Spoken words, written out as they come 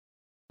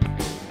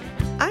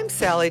I'm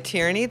Sally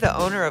Tierney, the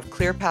owner of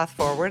Clear Path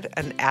Forward,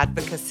 an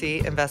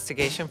advocacy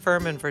investigation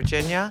firm in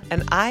Virginia,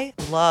 and I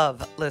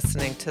love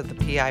listening to the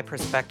PI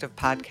Perspective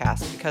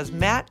podcast because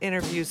Matt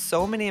interviews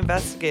so many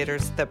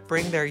investigators that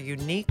bring their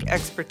unique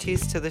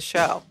expertise to the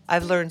show.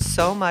 I've learned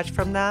so much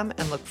from them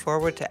and look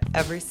forward to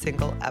every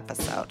single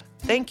episode.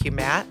 Thank you,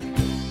 Matt.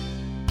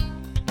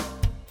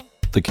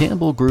 The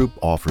Campbell Group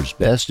offers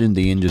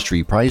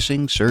best-in-the-industry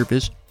pricing,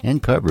 service,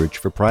 and coverage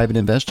for private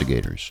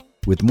investigators.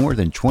 With more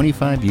than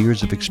 25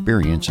 years of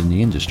experience in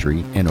the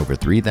industry and over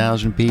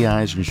 3,000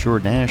 PIs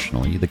insured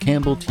nationally, the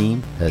Campbell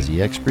team has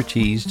the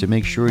expertise to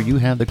make sure you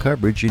have the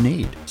coverage you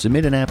need.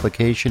 Submit an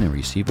application and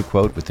receive a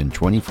quote within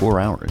 24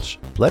 hours.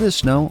 Let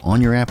us know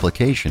on your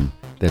application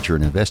that you're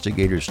an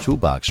Investigators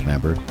Toolbox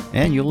member,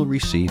 and you'll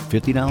receive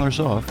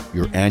 $50 off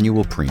your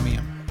annual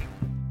premium.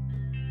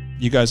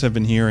 You guys have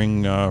been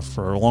hearing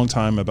for a long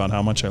time about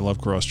how much I love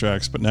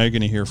Crosstracks, but now you're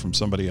going to hear from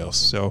somebody else.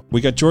 So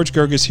we got George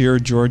Gerges here.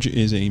 George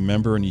is a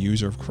member and a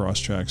user of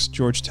Crosstracks.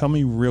 George, tell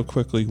me real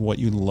quickly what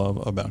you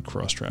love about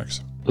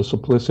Crosstracks. The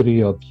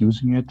simplicity of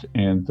using it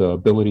and the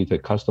ability to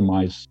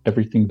customize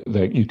everything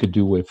that you could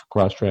do with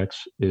Crosstracks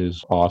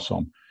is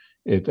awesome.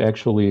 It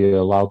actually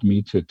allowed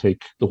me to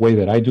take the way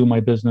that I do my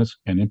business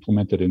and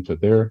implement it into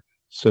their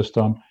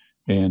system.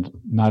 And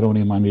not only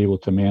am I able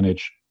to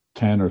manage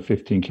 10 or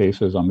 15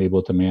 cases, I'm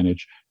able to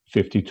manage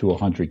 50 to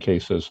 100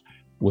 cases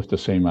with the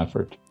same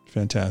effort.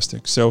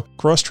 Fantastic. So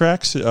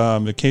Crosstracks,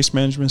 the case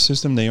management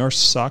system, they are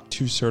SOC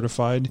 2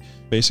 certified.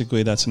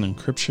 Basically, that's an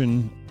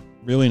encryption,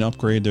 really an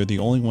upgrade. They're the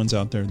only ones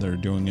out there that are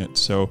doing it.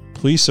 So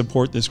please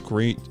support this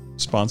great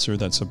sponsor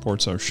that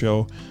supports our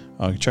show.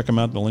 Check them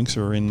out. The links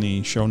are in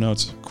the show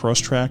notes.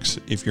 Crosstracks,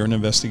 if you're an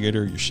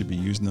investigator, you should be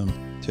using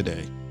them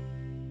today.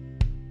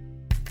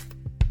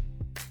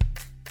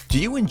 Do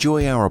you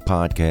enjoy our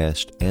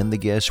podcast and the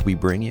guests we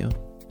bring you?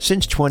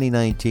 Since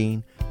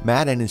 2019,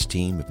 Matt and his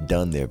team have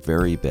done their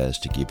very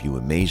best to give you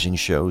amazing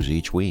shows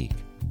each week.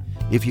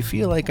 If you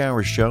feel like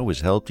our show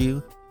has helped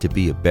you to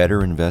be a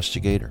better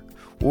investigator,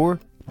 or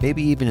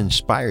maybe even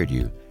inspired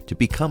you to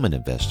become an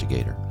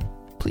investigator,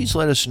 please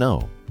let us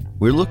know.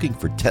 We're looking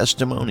for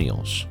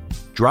testimonials.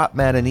 Drop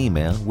Matt an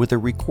email with a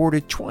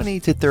recorded 20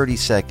 to 30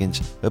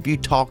 seconds of you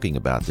talking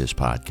about this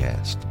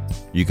podcast.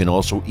 You can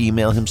also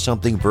email him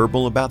something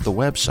verbal about the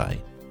website.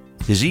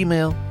 His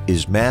email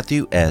is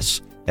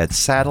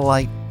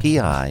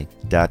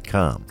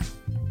matthews@satellitepi.com.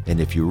 And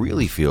if you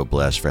really feel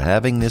blessed for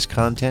having this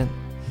content,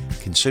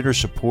 consider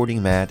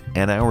supporting Matt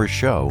and our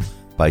show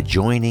by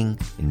joining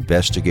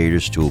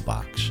Investigators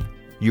Toolbox.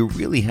 You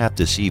really have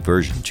to see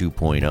version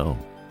 2.0.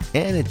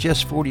 And at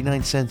just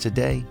 49 cents a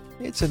day,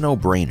 it's a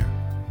no-brainer.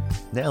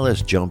 Now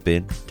let's jump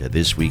in to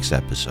this week's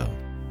episode.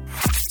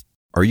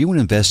 Are you an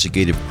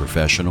investigative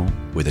professional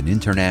with an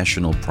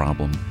international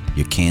problem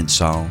you can't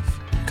solve?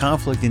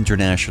 Conflict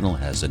International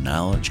has the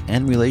knowledge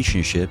and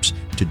relationships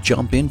to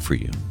jump in for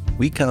you.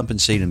 We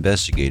compensate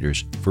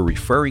investigators for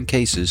referring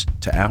cases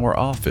to our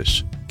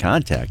office.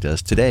 Contact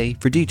us today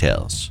for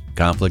details.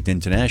 Conflict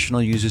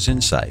International uses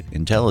insight,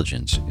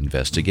 intelligence,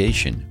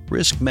 investigation,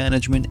 risk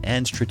management,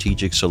 and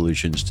strategic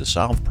solutions to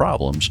solve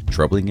problems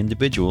troubling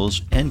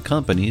individuals and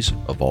companies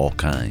of all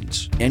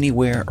kinds,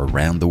 anywhere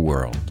around the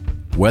world.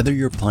 Whether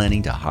you're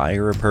planning to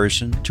hire a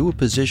person to a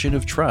position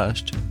of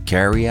trust,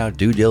 carry out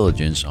due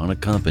diligence on a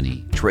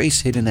company,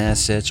 trace hidden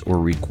assets, or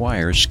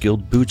require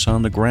skilled boots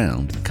on the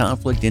ground,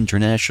 Conflict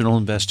International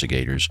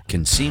investigators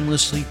can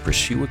seamlessly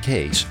pursue a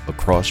case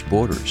across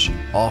borders,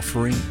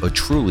 offering a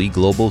truly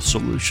global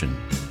solution.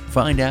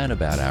 Find out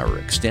about our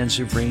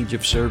extensive range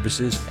of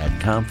services at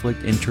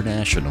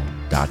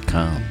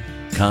conflictinternational.com.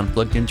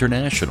 Conflict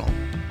International,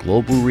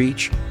 global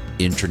reach,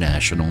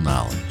 international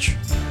knowledge.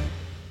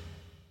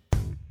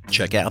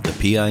 Check out the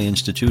PI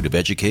Institute of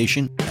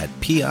Education at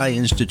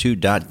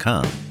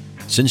piinstitute.com.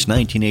 Since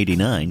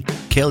 1989,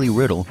 Kelly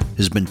Riddle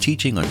has been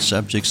teaching on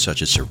subjects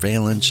such as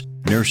surveillance,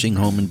 nursing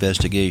home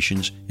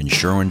investigations,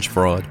 insurance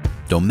fraud,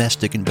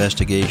 domestic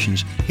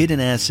investigations, hidden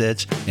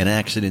assets, and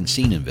accident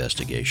scene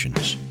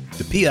investigations.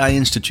 The PI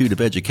Institute of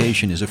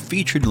Education is a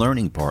featured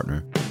learning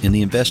partner in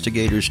the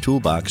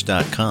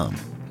investigatorstoolbox.com.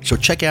 So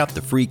check out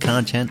the free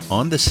content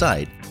on the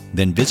site,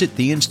 then visit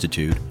the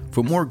Institute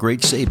for more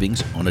great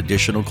savings on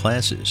additional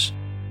classes.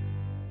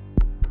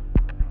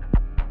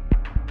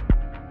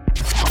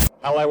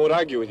 Hal, I won't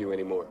argue with you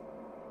anymore.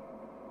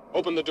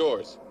 Open the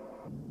doors.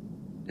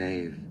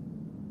 Dave,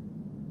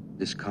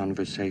 this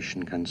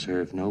conversation can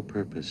serve no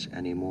purpose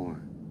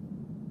anymore.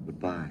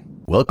 Goodbye.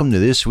 Welcome to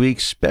this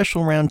week's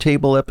special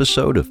roundtable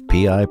episode of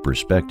PI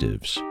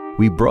Perspectives.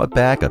 We brought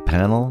back a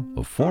panel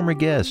of former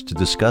guests to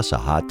discuss a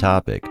hot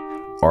topic: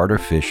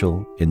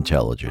 artificial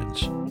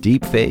intelligence,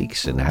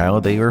 deepfakes, and how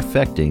they are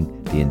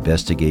affecting the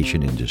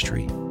investigation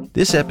industry.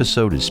 This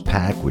episode is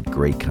packed with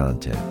great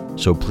content,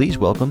 so please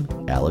welcome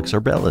Alex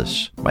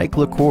Urbelis, Mike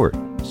Lacorte,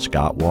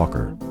 Scott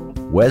Walker,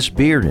 Wes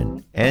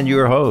Bearden, and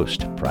your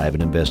host,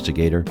 private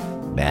investigator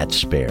Matt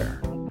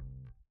Spare.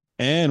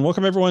 And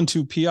welcome everyone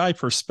to PI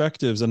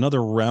Perspectives, another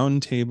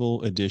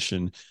roundtable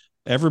edition.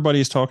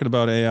 Everybody's talking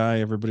about AI.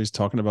 Everybody's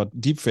talking about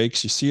deep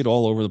fakes. You see it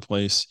all over the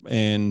place.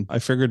 And I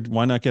figured,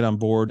 why not get on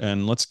board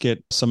and let's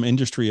get some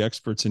industry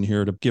experts in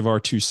here to give our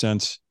 2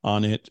 cents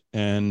on it.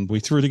 And we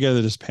threw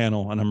together this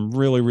panel, and I'm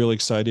really, really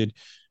excited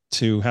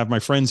to have my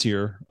friends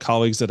here,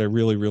 colleagues that I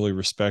really, really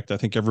respect. I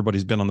think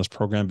everybody's been on this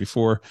program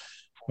before,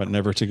 but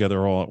never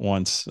together all at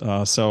once.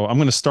 So I'm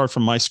going to start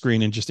from my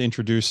screen and just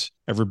introduce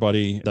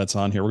everybody that's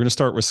on here. We're going to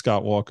start with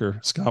Scott Walker.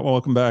 Scott,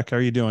 welcome back. How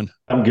are you doing?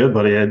 I'm good,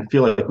 buddy. I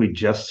feel like we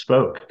just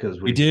spoke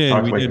because we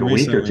talked like a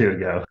week or two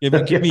ago.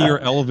 Give me your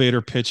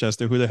elevator pitch as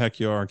to who the heck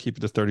you are. Keep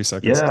it to 30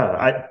 seconds.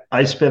 Yeah,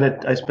 I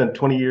spent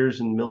 20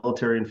 years in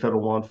military and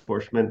federal law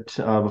enforcement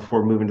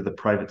before moving to the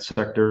private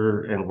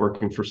sector and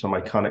working for some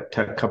iconic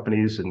tech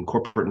companies and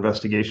corporate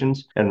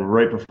investigations. And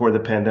right before the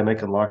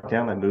pandemic and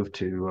lockdown, I moved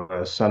to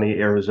sunny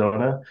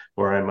Arizona,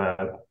 where I'm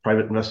a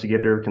private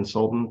investigator,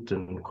 consultant,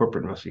 and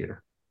corporate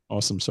investigator.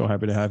 Awesome. So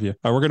happy to have you.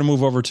 We're going to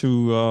move over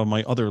to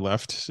my other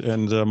left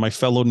and my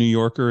fellow New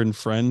Yorker and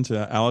friend,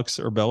 Alex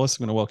Urbelis.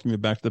 I'm going to welcome you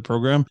back to the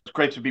program. It's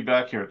great to be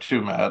back here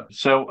too, Matt.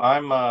 So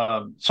I'm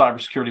a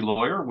cybersecurity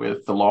lawyer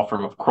with the law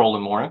firm of Kroll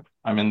and Moring.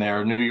 I'm in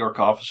their New York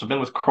office. I've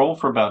been with Kroll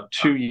for about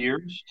 2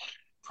 years.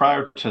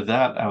 Prior to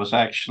that, I was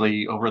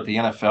actually over at the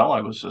NFL.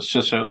 I was a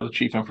CISO, the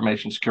Chief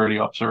Information Security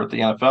Officer at the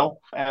NFL,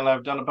 and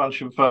I've done a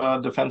bunch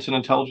of defense and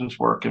intelligence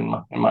work in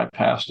my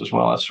past as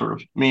well. That's sort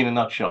of me in a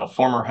nutshell,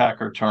 former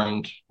hacker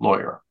turned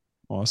lawyer.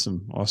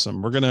 Awesome.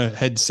 We're going to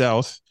head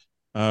south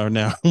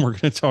now. We're going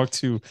to talk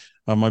to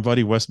my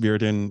buddy, Wes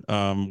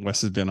Bearden. Wes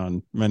has been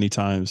on many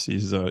times.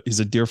 He's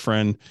a dear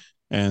friend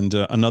and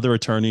another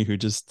attorney who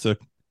just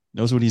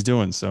knows what he's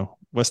doing. So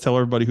Wes, tell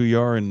everybody who you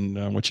are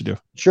and what you do.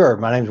 Sure.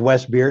 My name is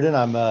Wes Bearden.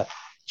 I'm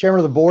chairman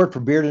of the board for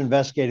Bearden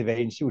Investigative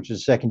Agency, which is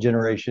a second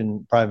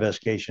generation private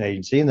investigation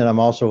agency. And then I'm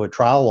also a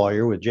trial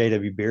lawyer with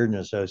J.W. Bearden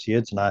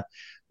Associates. And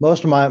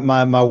most of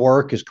my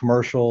work is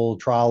commercial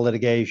trial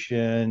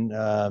litigation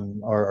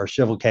or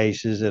civil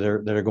cases that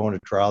are going to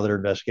trial that are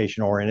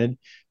investigation oriented.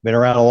 Been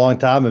around a long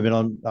time.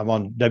 I'm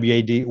on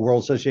WAD,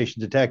 World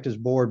Association of Detectives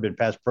Board, been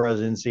past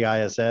president,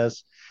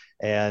 CISS,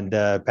 and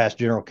past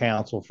general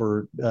counsel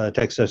for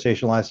Texas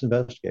Association of Licensed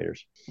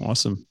Investigators.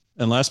 Awesome.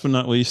 And last but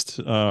not least,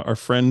 our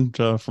friend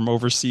from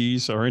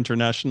overseas, our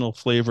international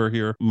flavor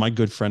here, my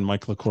good friend,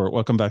 Mike Lacorte.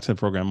 Welcome back to the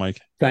program,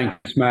 Mike.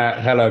 Thanks,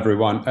 Matt. Hello,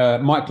 everyone.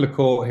 Mike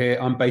Lacorte here.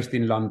 I'm based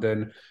in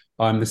London.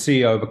 I'm the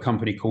CEO of a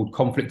company called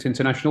Conflict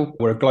International.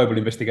 We're a global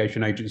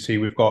investigation agency.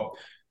 We've got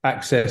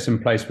access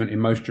and placement in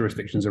most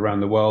jurisdictions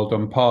around the world.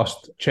 I'm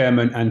past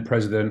chairman and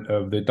president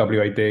of the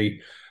WAD,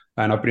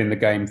 and I've been in the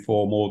game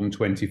for more than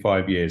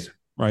 25 years.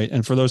 Right.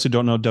 And for those who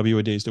don't know,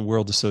 WAD is the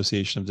World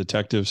Association of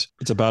Detectives.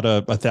 It's about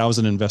a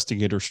 1,000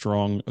 investigator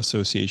strong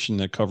association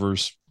that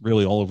covers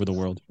really all over the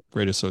world.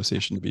 Great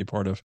association to be a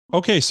part of.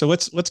 Okay, so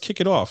let's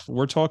kick it off.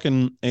 We're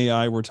talking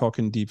AI. We're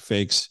talking deep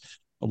fakes.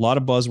 A lot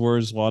of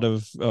buzzwords, a lot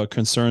of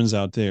concerns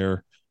out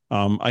there.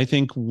 I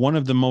think one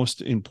of the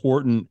most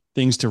important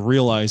things to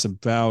realize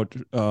about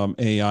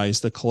AI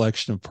is the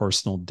collection of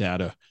personal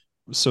data.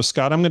 So,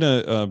 Scott, I'm going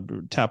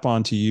to tap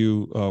onto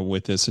you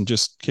with this and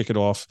just kick it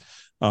off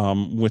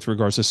with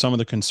regards to some of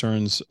the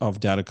concerns of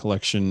data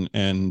collection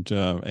and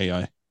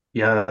AI.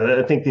 Yeah,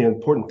 I think the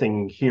important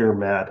thing here,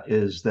 Matt,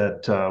 is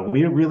that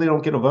we really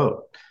don't get a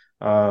vote.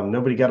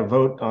 Nobody got a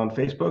vote on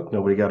Facebook.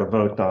 Nobody got a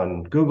vote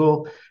on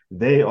Google.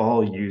 They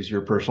all use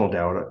your personal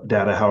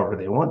data however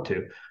they want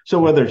to. So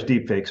whether it's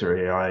deepfakes or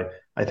AI,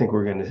 I think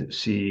we're going to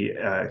see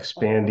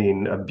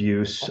expanding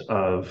abuse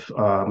of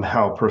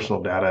how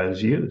personal data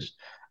is used.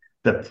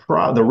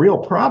 The real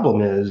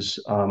problem is,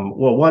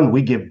 well, one,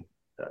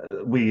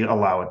 we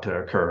allow it to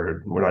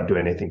occur. We're not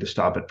doing anything to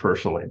stop it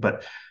personally,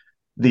 but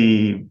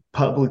the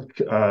public,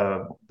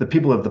 the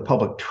people of the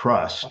public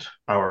trust,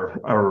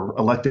 our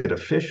elected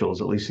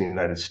officials, at least in the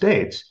United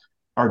States,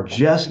 are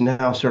just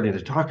now starting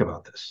to talk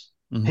about this.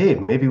 Mm-hmm. Hey,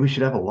 maybe we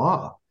should have a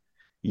law.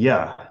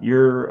 Yeah,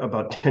 you're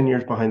about 10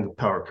 years behind the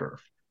power curve.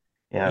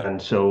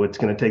 And so it's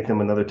going to take them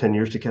another 10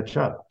 years to catch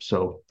up.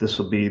 So this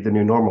will be the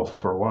new normal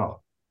for a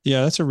while.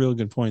 Yeah, that's a really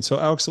good point. So,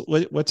 Alex,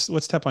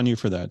 let's tap on you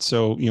for that.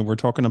 So, we're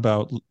talking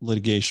about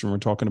litigation. We're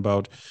talking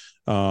about,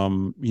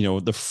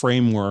 the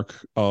framework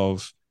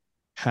of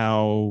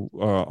how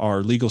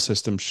our legal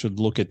system should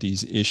look at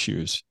these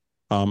issues.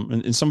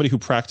 And somebody who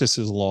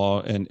practices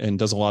law and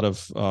does a lot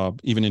of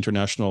even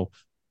international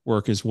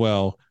work as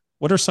well.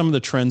 What are some of the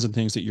trends and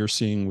things that you're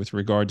seeing with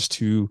regards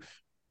to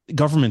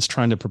governments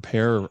trying to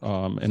prepare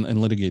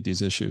and litigate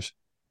these issues?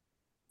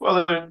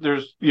 Well,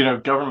 there's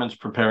governments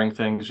preparing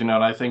things, and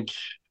I think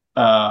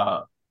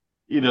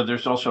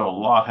there's also a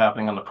lot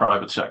happening on the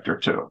private sector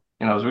too.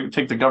 As we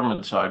take the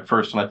government side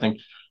first, and I think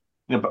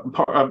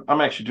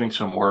I'm actually doing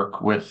some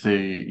work with the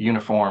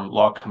Uniform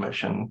Law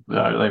Commission,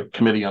 the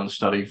committee on the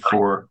study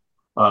for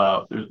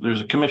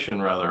there's a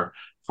commission rather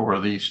for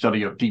the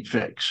study of deep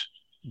fakes.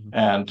 Mm-hmm.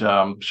 And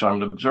so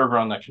I'm an observer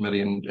on that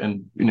committee,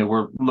 and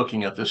we're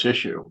looking at this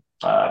issue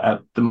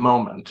at the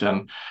moment.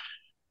 And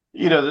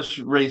this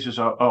raises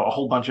a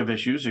whole bunch of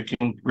issues. It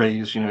can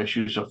raise,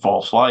 issues of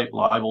false light,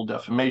 libel,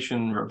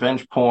 defamation,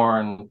 revenge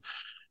porn,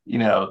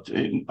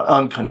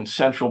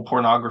 unconsensual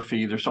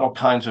pornography. There's all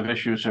kinds of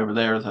issues over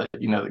there that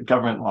the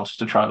government wants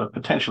to try to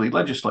potentially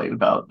legislate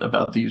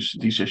about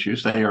these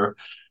issues. They are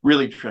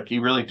really tricky,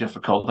 really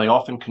difficult. They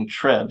often can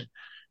tread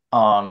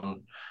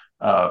on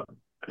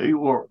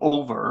or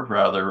over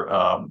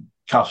rather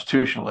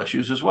constitutional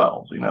issues as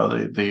well.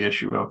 The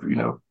issue of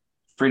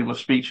freedom of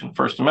speech and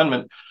First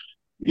Amendment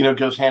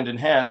goes hand in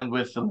hand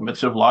with the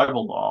limits of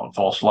libel law and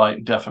false light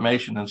and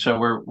defamation. And so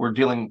we're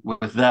dealing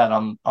with that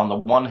on the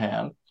one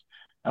hand.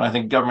 And I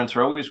think governments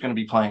are always going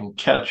to be playing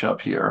catch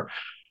up here.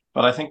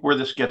 But I think where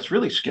this gets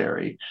really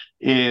scary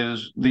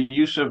is the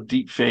use of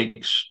deep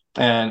fakes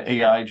and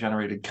AI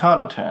generated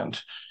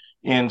content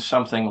in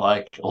something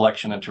like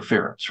election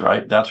interference,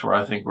 right? That's where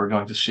I think we're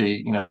going to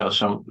see,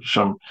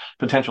 some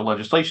potential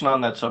legislation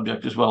on that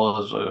subject, as well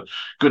as a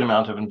good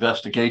amount of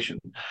investigation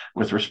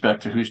with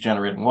respect to who's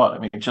generating what. I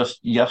mean, just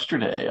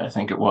yesterday, I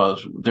think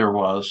there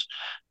was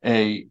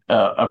a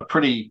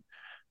pretty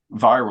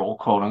viral,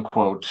 quote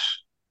unquote,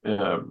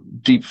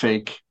 deep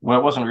fake. Well,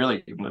 it wasn't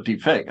really even a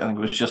deep fake. I think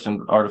it was just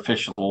an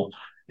artificial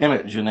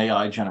image, an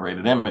AI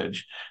generated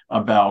image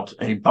about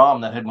a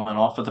bomb that had went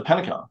off at the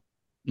Pentagon.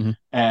 Mm-hmm.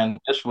 And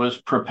this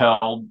was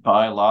propelled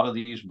by a lot of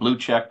these blue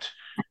checked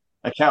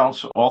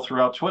accounts all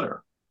throughout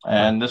Twitter.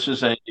 And this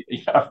is a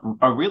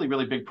really,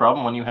 really big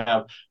problem when you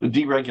have the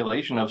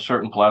deregulation of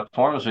certain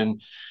platforms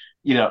and,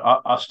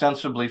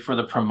 ostensibly for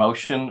the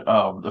promotion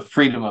of the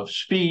freedom of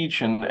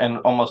speech and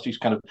almost these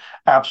kind of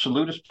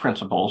absolutist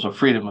principles of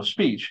freedom of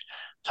speech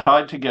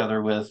tied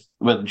together with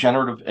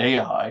generative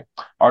AI,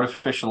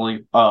 artificially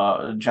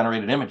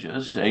generated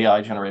images,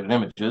 AI generated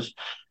images,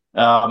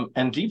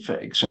 and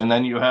deepfakes. And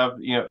then you have,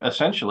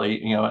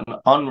 essentially, an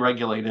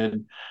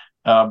unregulated,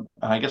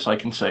 I guess I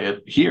can say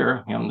it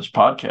here on this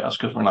podcast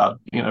because we're not,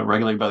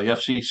 regulated by the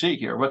FCC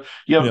here, but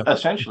you have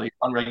essentially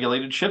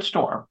unregulated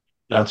shitstorm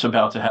that's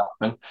about to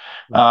happen,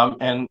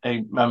 and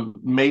a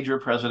major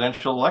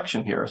presidential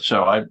election here.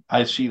 So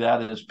I see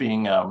that as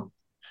being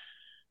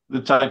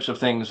the types of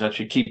things that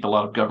should keep a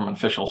lot of government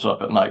officials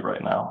up at night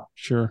right now.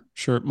 Sure.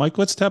 Mike,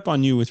 let's tap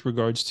on you with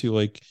regards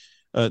to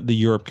the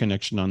Europe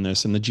connection on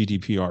this and the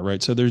GDPR,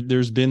 right? So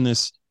there's been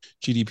this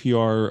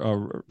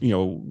GDPR,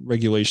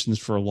 regulations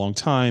for a long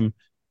time,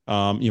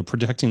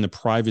 protecting the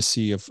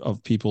privacy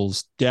of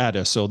people's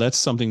data. So that's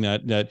something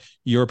that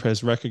Europe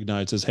has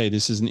recognized as, hey,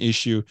 this is an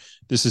issue.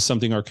 This is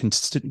something our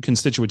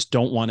constituents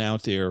don't want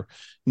out there.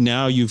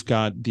 Now you've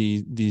got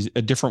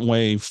a different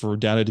way for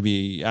data to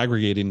be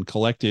aggregated and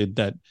collected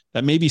that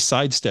maybe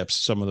sidesteps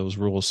some of those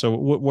rules. So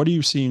what are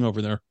you seeing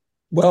over there?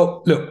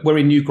 Well, look, we're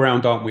in new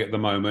ground, aren't we, at the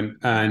moment?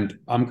 And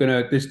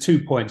there's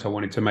 2 points I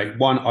wanted to make.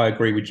 One, I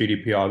agree with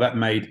GDPR. That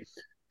made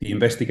the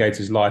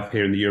investigator's life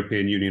here in the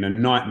European Union a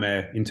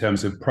nightmare in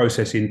terms of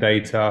processing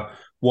data,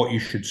 what you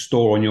should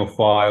store on your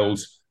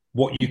files,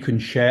 what you can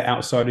share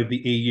outside of the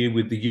EU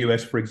with the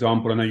US, for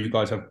example. I know you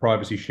guys have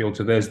Privacy Shield,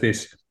 so there's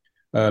this,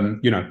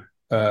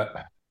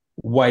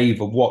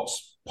 wave of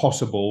what's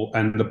possible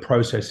and the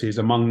processes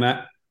among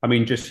that. I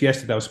mean, just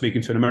yesterday I was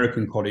speaking to an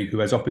American colleague who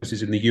has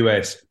offices in the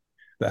US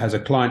that has a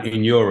client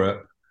in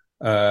Europe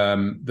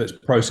that's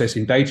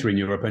processing data in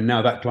Europe. And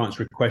now that client's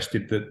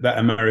requested that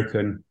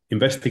American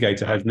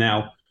investigator has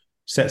now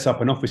sets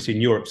up an office in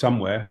Europe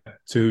somewhere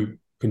to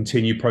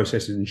continue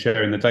processing and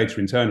sharing the data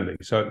internally.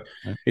 So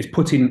it's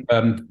putting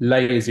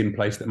layers in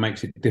place that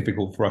makes it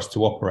difficult for us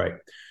to operate.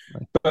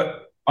 Right.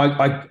 But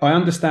I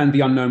understand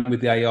the unknown with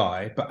the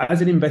AI, but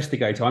as an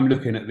investigator, I'm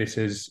looking at this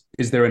as,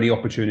 is there any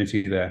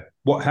opportunity there?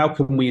 How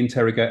can we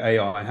interrogate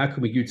AI? How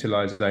can we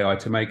utilize AI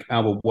to make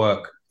our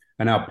work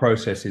and our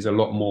processes a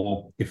lot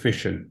more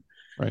efficient?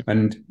 Right.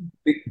 And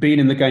being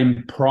in the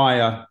game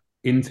prior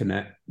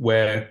internet,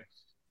 where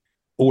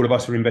all of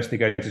us are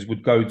investigators,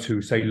 would go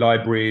to, say,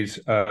 libraries,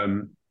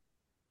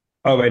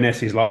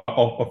 ONSs, like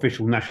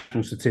official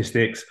national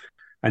statistics,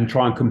 and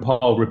try and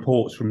compile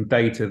reports from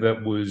data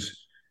that was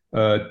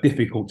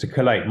difficult to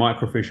collate,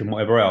 microfiche and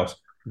whatever else.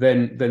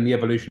 Then the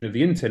evolution of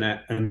the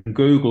internet and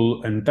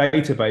Google and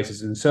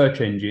databases and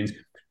search engines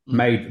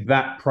made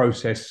that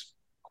process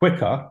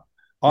quicker.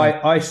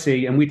 I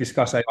see, and we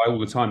discuss AI all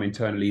the time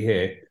internally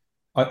here,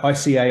 I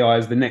see AI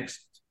as the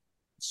next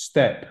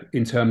step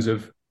in terms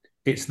of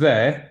it's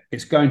there,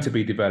 it's going to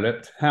be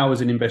developed. How,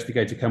 as an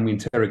investigator, can we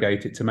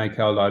interrogate it to make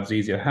our lives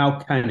easier? How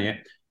can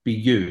it be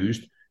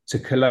used to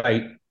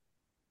collate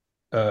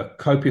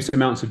copious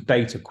amounts of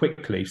data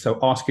quickly? So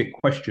ask it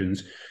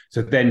questions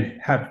to then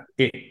have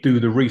it do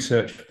the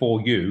research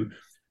for you,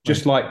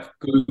 just like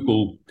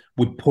Google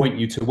would point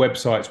you to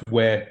websites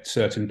where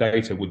certain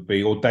data would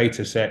be, or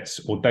data sets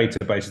or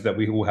databases that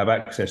we all have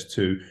access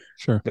to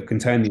that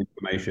contain the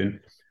information.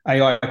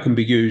 AI can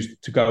be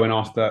used to go and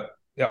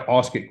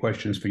ask it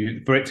questions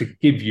for it to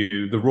give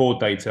you the raw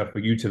data for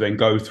you to then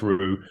go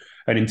through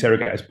and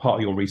interrogate as part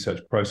of your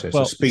research process.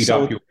 Well, so speed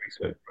up your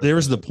research process.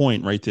 There's the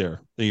point right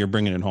there that you're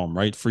bringing it home,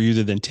 right? For you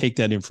to then take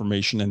that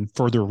information and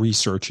further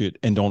research it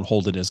and don't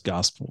hold it as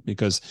gospel,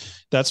 because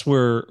that's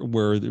where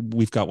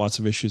we've got lots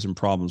of issues and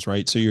problems,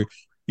 right? So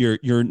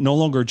you're no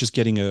longer just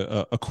getting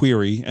a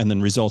query and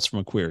then results from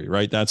a query,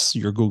 right? That's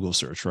your Google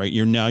search, right?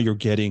 You're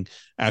getting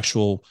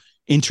actual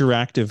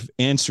interactive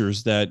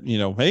answers that,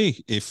 hey,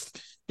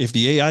 if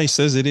the AI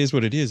says it is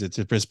what it is,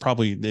 it's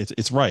probably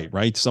it's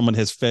right? Someone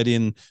has fed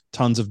in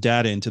tons of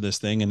data into this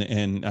thing,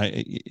 and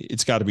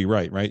it's got to be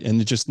right?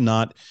 And just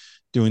not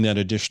doing that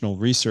additional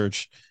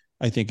research,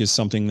 I think, is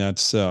something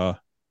that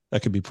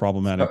could be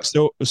problematic.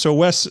 So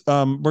Wes,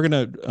 we're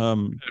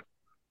gonna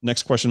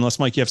next question. Unless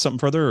Mike, you have something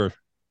further? Or?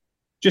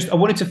 Just I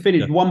wanted to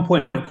finish one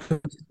point.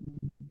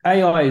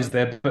 AI is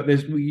there, but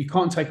you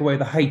can't take away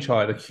the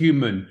HI, the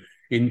human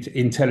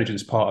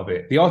intelligence part of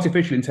it. The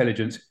artificial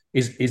intelligence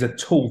is a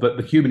tool that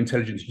the human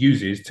intelligence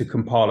uses to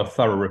compile a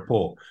thorough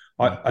report.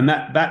 And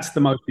that's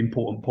the most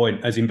important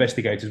point. As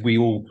investigators, we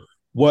all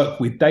work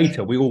with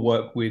data. We all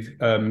work with,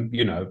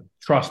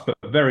 trust but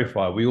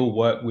verify. We all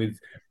work with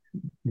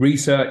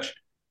research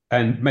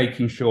and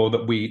making sure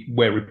that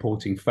we're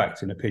reporting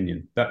facts and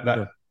opinion.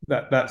 That's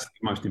the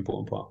most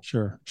important part.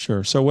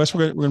 Sure. So Wes,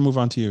 we're going to move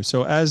on to you.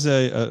 So as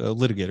a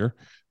litigator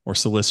or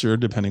solicitor,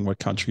 depending what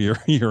country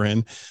you're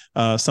in,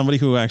 somebody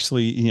who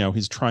actually,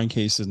 he's trying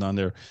cases on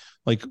there,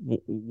 like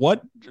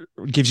what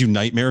gives you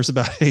nightmares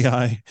about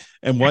AI,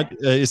 and what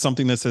is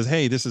something that says,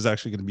 hey, this is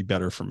actually going to be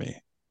better for me?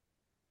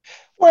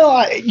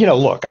 Well,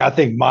 look, I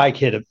think Mike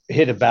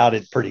hit about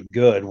it pretty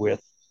good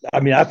with,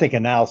 I think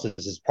analysis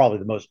is probably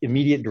the most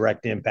immediate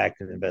direct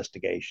impact in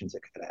investigations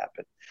that could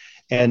happen.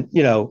 And,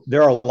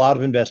 there are a lot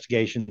of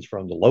investigations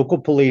from the local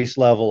police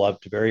level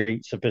up to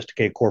very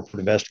sophisticated corporate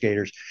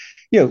investigators.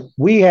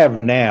 We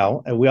have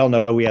now, and we all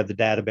know we have the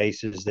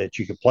databases that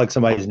you can plug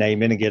somebody's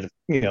name in and get,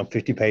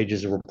 50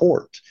 pages of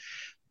reports.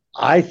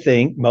 I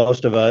think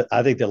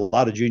that a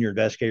lot of junior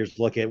investigators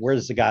look at where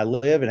does the guy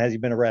live and has he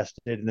been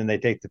arrested? And then they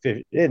take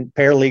and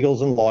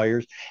paralegals and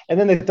lawyers, and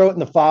then they throw it in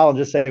the file and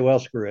just say, well,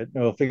 screw it.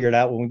 We'll figure it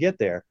out when we get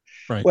there.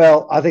 Right.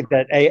 Well, I think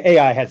that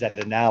AI has that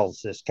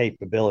analysis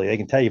capability. They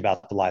can tell you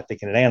about the life. They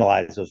can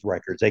analyze those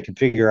records. They can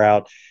figure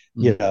out,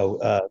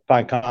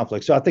 find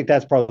conflicts. So I think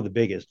that's probably the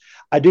biggest.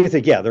 I do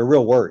think, there are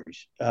real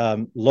worries.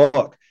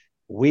 Look,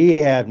 we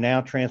have now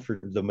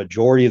transferred the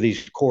majority of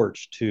these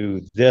courts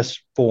to this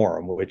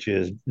forum, which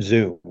is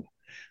Zoom.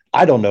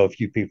 I don't know if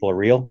you people are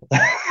real.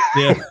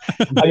 Yeah.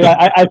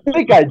 I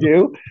think I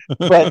do,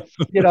 but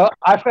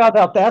I found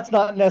out that's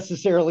not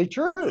necessarily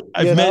true.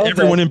 I've met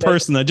everyone in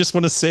person. I just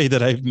want to say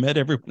that I've met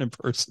everyone in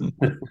person.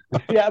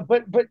 Yeah,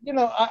 but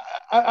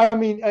I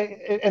mean,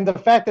 and the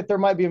fact that there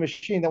might be a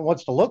machine that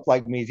wants to look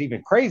like me is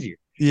even crazier.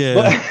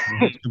 Yeah,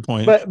 good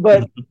point.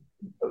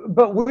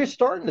 But we're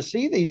starting to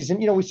see these, and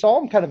we saw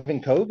them kind of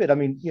in COVID. I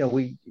mean,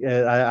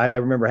 I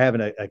remember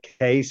having a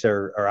case,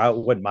 or it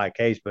wasn't my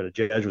case, but a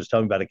judge was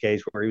telling me about a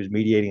case where he was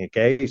mediating a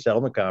case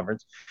settlement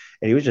conference,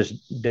 and he was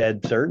just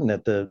dead certain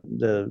that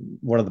the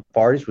one of the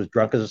parties was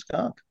drunk as a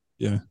skunk.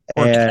 Yeah,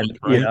 and cat,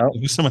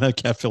 right? Someone had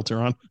a cat filter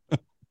on.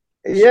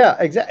 Yeah,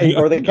 exactly.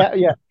 Or the cat.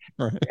 Yeah.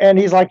 Right. And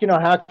he's like,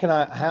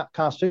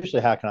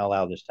 constitutionally, how can I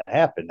allow this to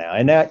happen now?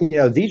 And now,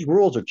 these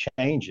rules are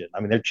changing. I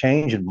mean, they're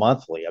changing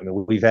monthly. I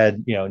mean, we've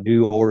had,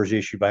 new orders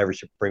issued by every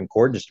Supreme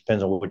Court. It just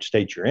depends on which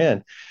state you're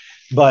in.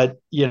 But,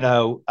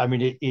 I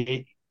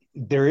mean,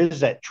 there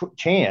is that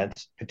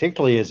chance,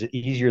 particularly as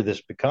easier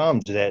this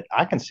becomes, that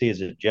I can see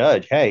as a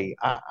judge, hey,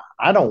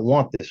 I don't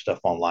want this stuff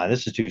online.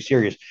 This is too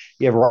serious.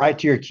 You have a right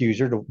to your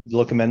accuser to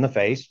look him in the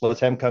face.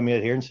 Let's have him come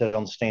in here and sit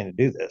on the stand and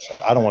do this.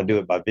 I don't want to do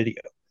it by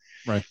video.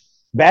 Right.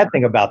 Bad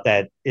thing about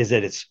that is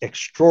that it's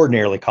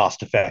extraordinarily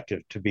cost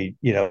effective to be,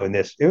 in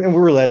this. And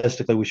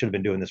realistically, we should have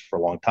been doing this for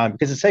a long time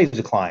because it saves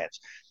the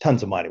clients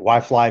tons of money. Why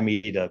fly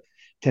me to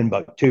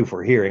 $10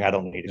 for a hearing I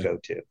don't need to go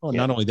to? Well,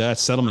 not only that,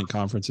 settlement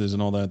conferences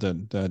and all that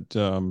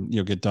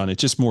get done.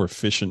 It's just more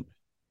efficient.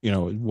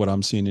 What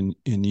I'm seeing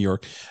in New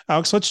York.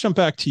 Alex, let's jump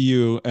back to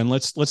you and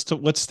let's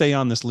stay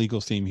on this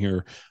legal theme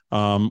here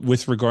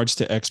with regards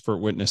to expert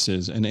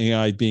witnesses and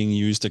AI being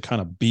used to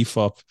kind of beef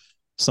up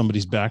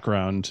somebody's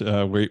background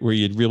where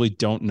you really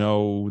don't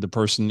know the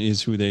person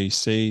is who they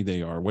say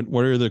they are.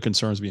 What are the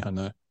concerns behind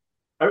that?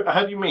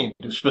 How do you mean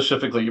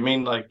specifically? You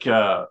mean like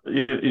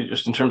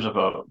just in terms of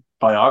a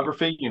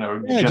biography?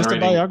 Just a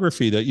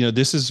biography that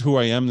this is who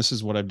I am, this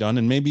is what I've done,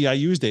 and maybe I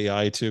used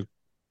AI to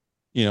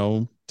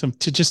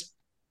just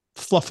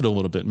fluff it a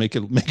little bit, make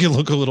it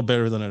look a little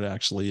better than it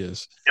actually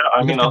is. Yeah,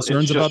 I mean,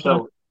 concerns about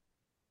that.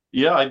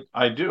 Yeah,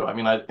 I do. I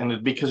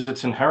mean, because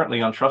it's inherently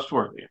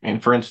untrustworthy. I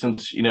mean, for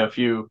instance, if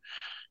you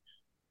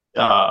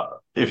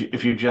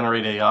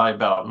generate AI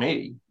about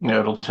me,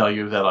 it'll tell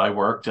you that I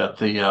worked at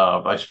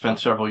I spent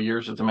several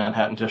years at the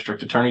Manhattan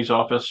District Attorney's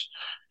Office,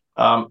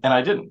 and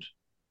I didn't.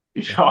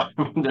 I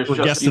mean, there's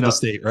just guest of the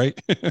state, right?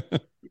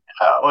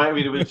 I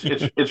mean,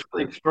 it's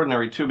really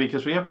extraordinary too,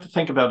 because we have to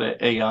think about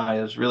AI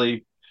as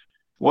really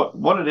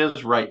what it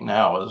is right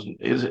now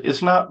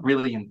is not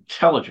really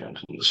intelligent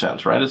in the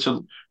sense, right?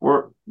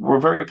 We're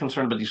very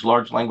concerned about these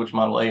large language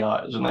model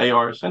AIs, and they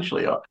are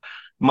essentially a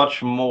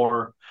much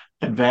more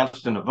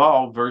advanced and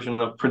evolved version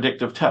of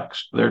predictive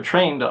text. They're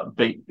trained,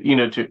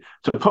 to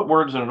put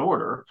words in an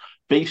order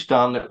based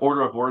on the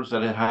order of words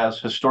that it has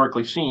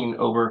historically seen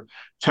over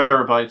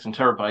terabytes and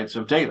terabytes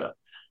of data.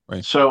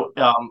 Right. So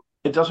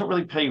it doesn't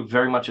really pay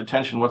very much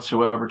attention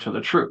whatsoever to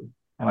the truth.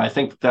 And I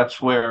think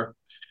that's where,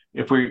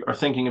 if we are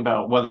thinking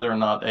about whether or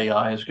not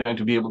AI is going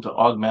to be able to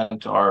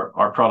augment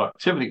our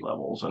productivity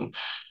levels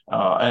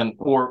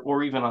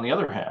or even on the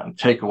other hand,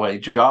 take away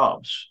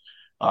jobs,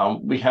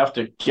 we have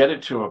to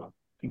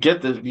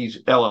get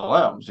these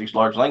LLMs, these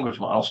large language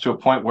models, to a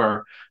point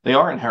where they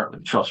are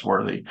inherently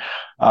trustworthy.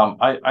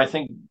 I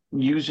think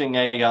using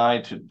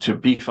AI to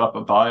beef up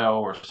a bio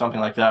or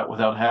something like that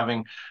without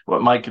having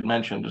what Mike had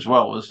mentioned as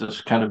well, is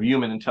this kind of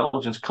human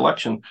intelligence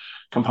collection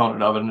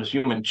component of it, and this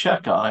human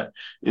check on it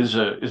is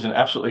an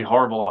absolutely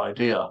horrible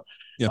idea.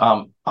 Yeah.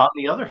 On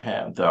the other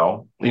hand,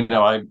 though,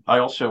 I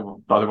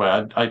also, by the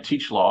way, I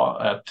teach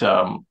law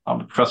I'm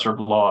a professor of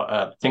law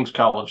at King's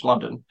College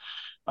London,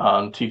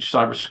 teach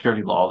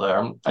cybersecurity law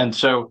there. And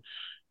so,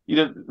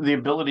 the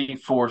ability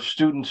for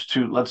students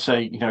to, let's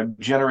say,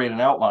 generate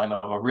an outline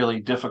of a really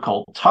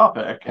difficult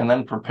topic and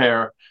then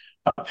prepare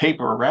a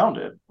paper around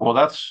it. Well,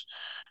 that's,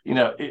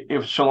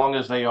 if so long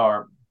as they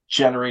are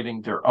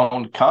generating their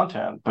own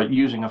content, but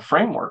using a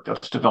framework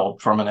that's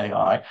developed from an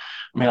AI, I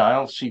mean, I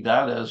don't see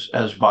that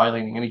as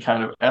violating any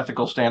kind of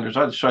ethical standards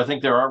either. So I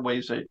think there are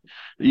ways that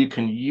you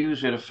can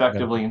use it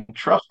effectively and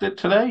trust it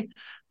today.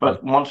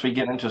 But once we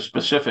get into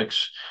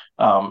specifics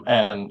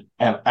and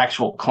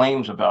actual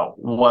claims about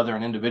whether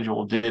an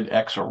individual did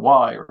X or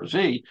Y or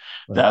Z,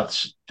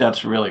 that's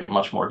really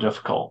much more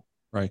difficult.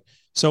 Right.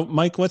 So,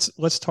 Mike,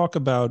 let's talk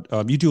about,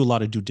 you do a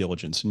lot of due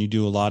diligence, and you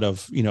do a lot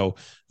of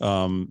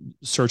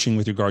searching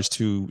with regards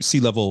to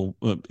C-level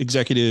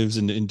executives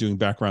and doing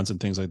backgrounds and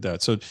things like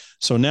that.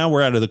 So now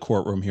we're out of the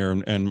courtroom here,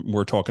 and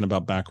we're talking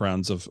about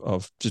backgrounds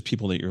of just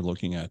people that you're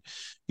looking at.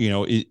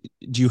 Do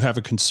you have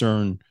a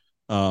concern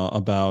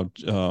about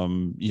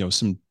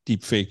some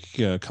deep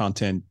fake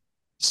content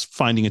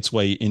finding its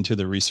way into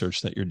the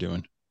research that you're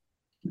doing?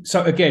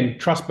 So again,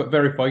 trust but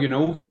verify.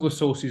 All the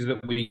sources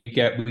that we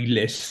get, we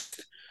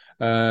list,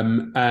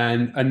 and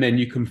then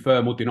you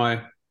confirm or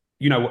deny.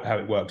 You know how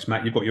it works,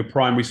 Matt. You've got your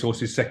primary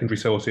sources, secondary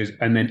sources,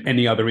 and then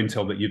any other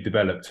intel that you've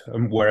developed,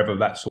 and wherever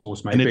that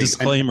source may be. And a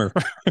disclaimer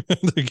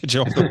to get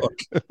you off the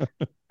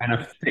hook. And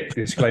a thick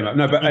disclaimer.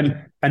 No, but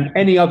and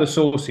any other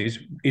sources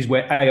is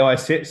where AI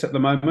sits at the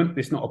moment.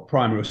 It's not a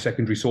primary or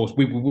secondary source.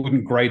 We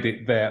wouldn't grade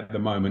it there at the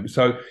moment.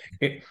 So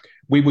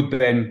we would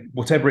then,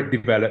 whatever it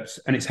develops,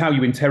 and it's how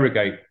you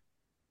interrogate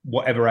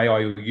whatever AI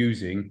you're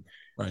using,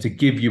 to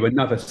give you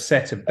another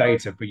set of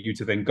data for you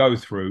to then go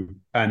through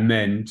and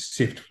then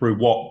sift through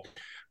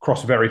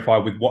cross-verify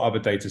with what other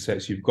data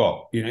sets you've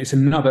got. It's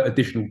another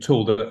additional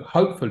tool that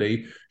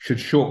hopefully should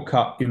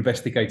shortcut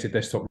investigative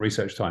desktop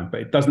research time, but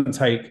it doesn't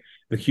take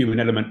the human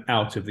element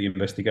out of the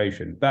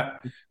investigation.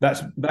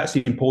 That's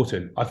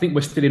important. I think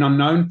we're still in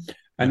unknown.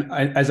 And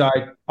as I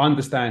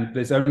understand,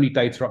 there's only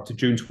data up to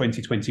June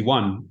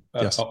 2021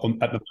 at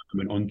the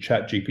moment on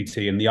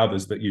ChatGPT and the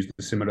others that use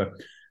the similar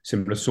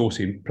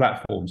sourcing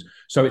platforms.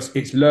 So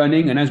it's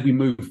learning. And as we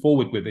move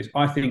forward with this,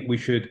 I think we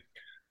should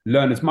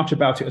learn as much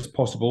about it as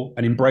possible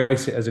and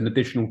embrace it as an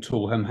additional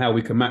tool, and how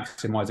we can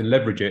maximize and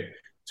leverage it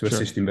to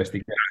assist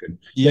investigation.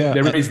 Yeah,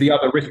 there is the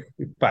other risk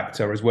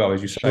factor as well,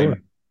 as you say.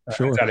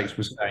 Sure. As Alex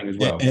was saying as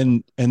well.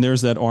 And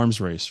there's that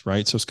arms race,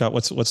 right? So Scott,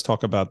 let's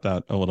talk about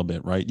that a little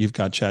bit, right? You've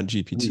got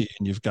ChatGPT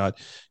and you've got,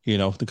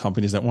 the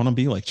companies that want to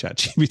be like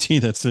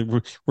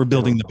ChatGPT. We're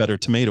building the better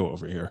tomato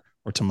over here,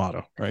 or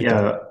tomato, right?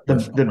 Yeah,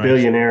 the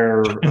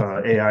billionaire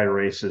AI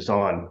race is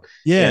on.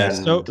 Yeah.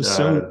 And,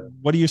 so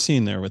what are you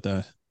seeing there with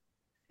that?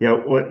 Yeah,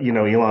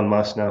 Elon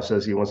Musk now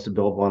says he wants to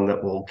build one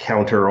that will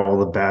counter all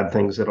the bad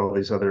things that all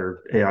these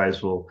other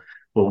AIs will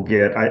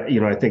get.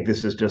 I think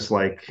this is just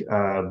like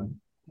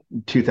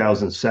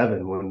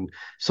 2007 when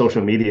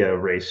social media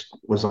race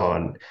was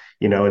on,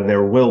 and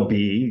there will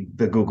be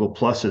the Google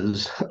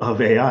Pluses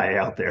of AI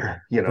out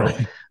there,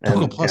 Right. and,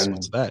 Google Plus,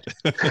 what's that?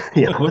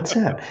 Yeah, what's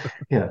that?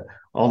 Yeah.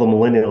 All the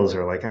millennials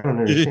are like, I don't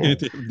understand.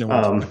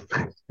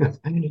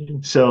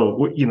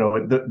 So,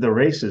 the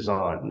race is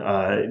on.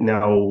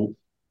 Now,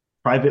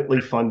 privately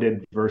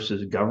funded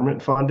versus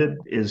government funded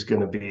is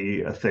going to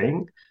be a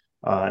thing.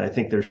 I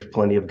think there's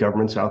plenty of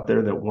governments out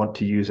there that want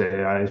to use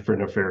AI for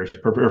nefarious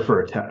purpose,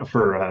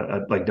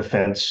 for like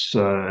defense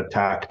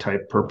attack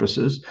type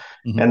purposes.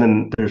 Mm-hmm. And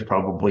then there's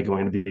probably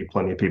going to be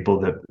plenty of people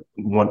that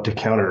want to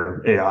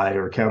counter AI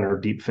or counter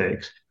deep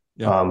fakes.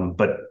 Yeah.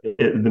 But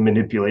the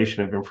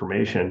manipulation of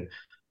information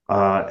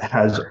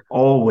has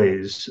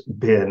always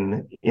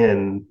been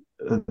in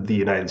the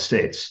United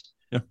States.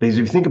 Yeah. Because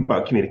if you think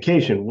about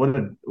communication,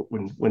 when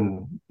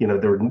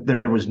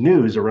there was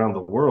news around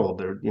the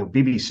world,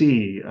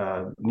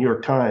 BBC, New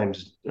York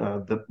Times,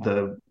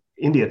 the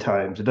India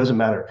Times, it doesn't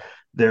matter.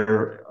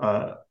 There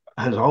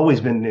has always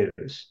been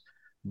news,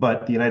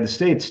 but the United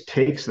States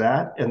takes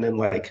that and then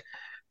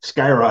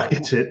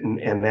skyrockets it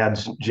and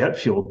adds jet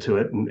fuel to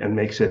it and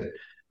makes it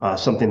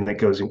something that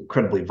goes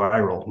incredibly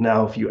viral.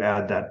 Now, if you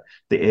add that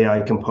the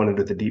AI component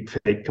or the deep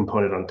fake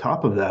component on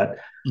top of that,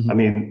 I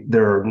mean,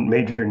 there are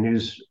major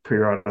news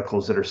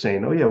periodicals that are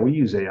saying, "Oh yeah, we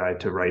use AI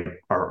to write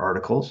our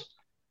articles."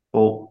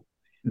 Well,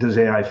 does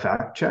AI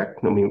fact check?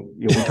 I mean,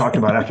 we talked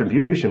about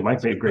attribution.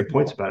 Mike made great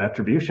points about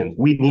attribution.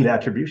 We need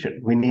attribution.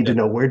 We need to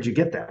know, where'd you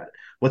get that?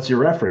 What's your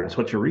reference?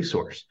 What's your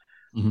resource?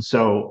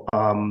 So,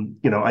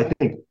 I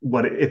think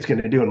what it's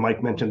going to do, and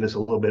Mike mentioned this a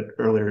little bit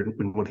earlier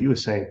in what he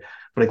was saying,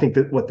 but I think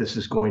that what this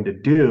is going to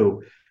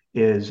do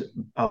is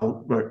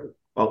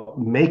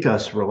make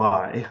us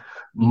rely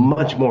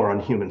much more on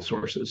human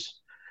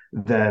sources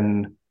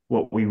than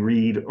what we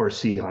read or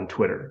see on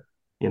Twitter.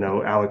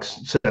 Alex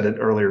said it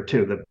earlier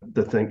too,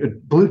 the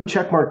thing, blue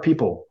checkmark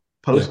people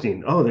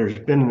posting, oh, there's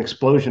been an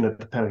explosion at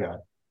the Pentagon.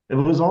 It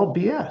was all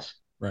BS.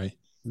 Right.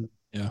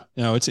 Yeah.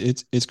 No,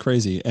 it's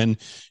crazy. And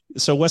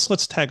so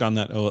let's tag on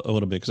that a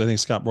little bit, because I think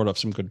Scott brought up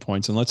some good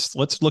points, and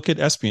let's look at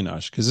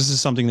espionage, because this is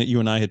something that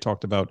you and I had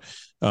talked about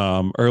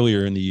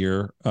earlier in the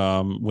year,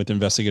 with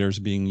investigators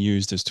being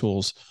used as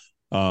tools,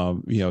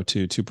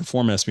 to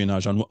perform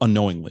espionage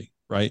unknowingly.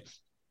 Right.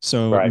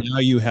 So now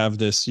you have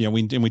this,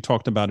 we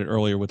talked about it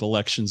earlier with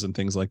elections and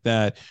things like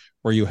that,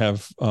 where you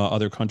have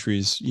other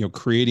countries,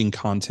 creating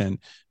content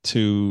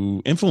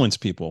to influence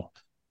people.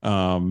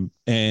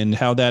 And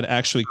how that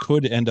actually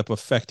could end up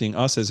affecting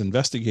us as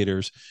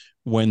investigators,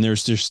 when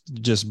there's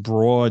just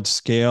broad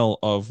scale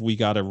of, we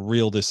got to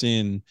reel this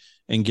in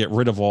and get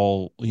rid of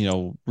all,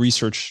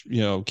 research,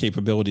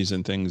 capabilities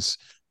and things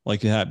like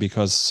that,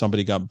 because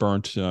somebody got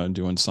burnt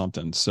doing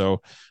something.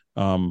 So,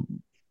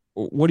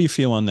 what do you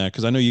feel on that?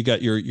 Because I know you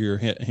got your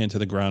hand to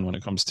the ground when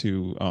it comes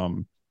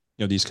to,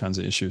 these kinds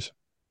of issues.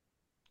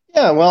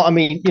 Yeah, well, I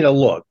mean,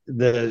 look,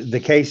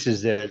 the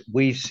cases that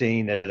we've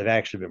seen that have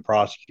actually been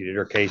prosecuted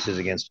are cases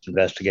against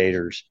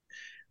investigators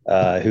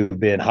who've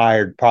been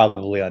hired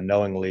probably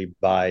unknowingly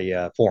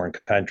by foreign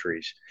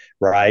countries,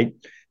 right?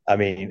 I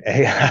mean,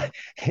 AI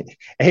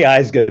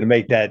is going to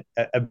make that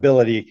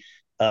ability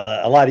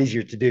a lot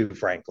easier to do,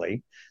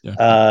 frankly.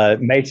 Yeah.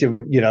 Makes it,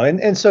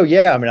 and so,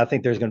 yeah, I mean, I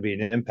think there's going to be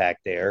an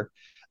impact there.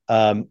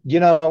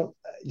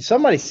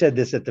 Somebody said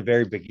this at the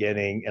very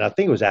beginning, and I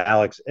think it was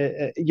Alex,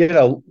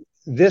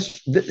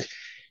 this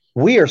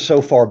we are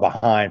so far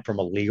behind from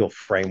a legal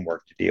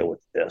framework to deal with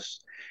this.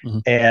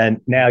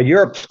 And now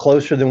Europe's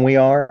closer than we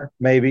are,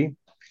 maybe,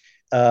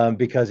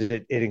 because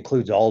it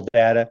includes all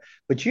data.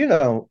 But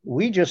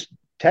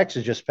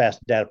Texas just passed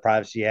the Data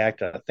Privacy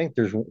Act. I think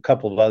there's a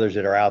couple of others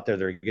that are out there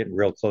that are getting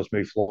real close,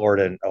 maybe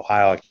Florida and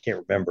Ohio, I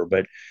can't remember.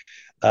 But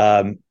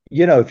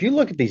if you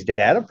look at these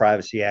Data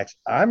Privacy Acts,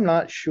 I'm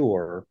not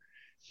sure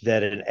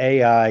that an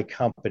AI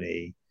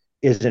company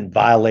isn't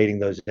violating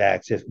those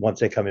acts once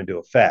they come into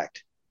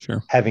effect.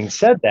 Sure. Having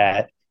said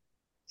that,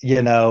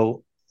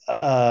 who's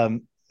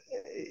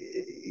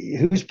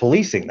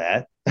policing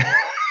that?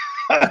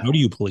 How do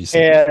you police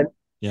it?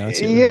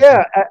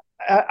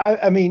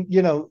 I mean,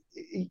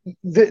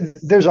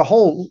 there's a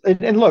whole,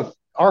 and look,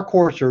 our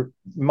courts are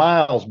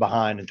miles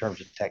behind in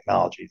terms of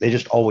technology. They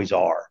just always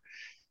are.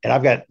 And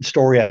I've got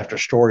story after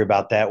story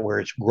about that where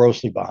it's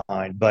grossly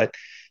behind. But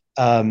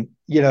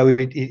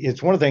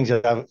it's one of the things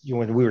that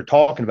when we were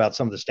talking about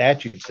some of the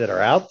statutes that are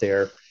out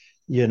there,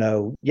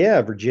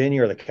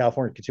 Virginia or the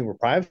California Consumer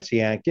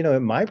Privacy Act,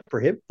 it might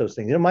prohibit those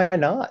things. It might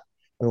not.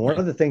 I mean, one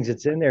of the things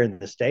that's in there in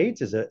the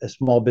States is a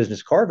small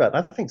business carve out.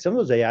 I think some of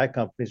those AI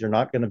companies are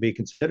not going to be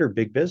considered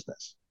big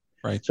business.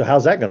 Right. So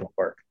how's that going to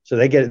work? So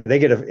they get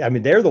I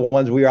mean, they're the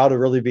ones we ought to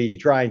really be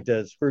trying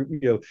to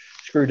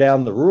screw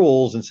down the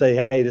rules and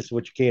say, hey, this is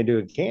what you can do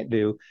and can't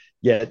do.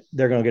 Yet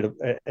they're going to get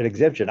an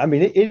exemption. I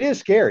mean, it is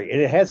scary, and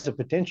it has the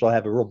potential to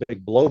have a real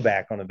big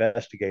blowback on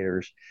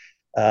investigators,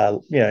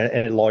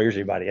 and lawyers,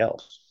 anybody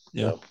else.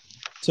 Yeah.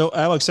 So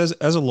Alex, as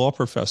a law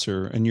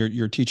professor, and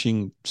you're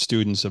teaching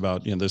students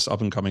about this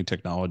up and coming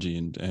technology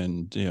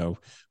and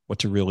what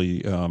to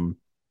really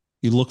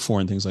you look for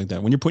and things like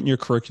that. When you're putting your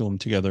curriculum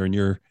together and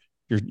you're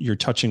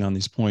touching on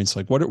these points,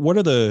 like what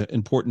are the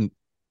important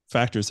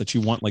factors that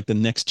you want, like the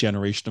next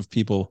generation of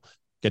people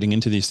getting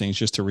into these things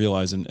just to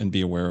realize and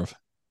be aware of?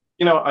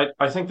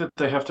 I think that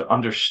they have to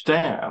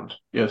understand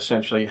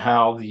essentially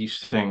how these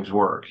things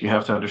work. You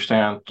have to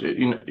understand,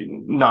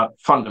 not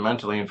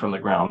fundamentally and from the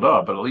ground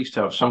up, but at least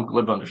have some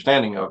glib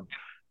understanding of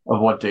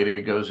what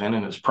data goes in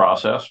and is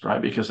processed, right?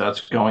 Because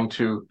that's going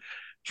to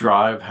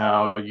drive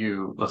how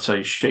you, let's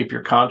say, shape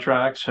your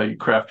contracts, how you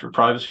craft your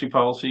privacy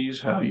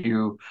policies, how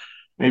you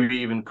maybe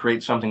even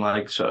create something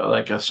like a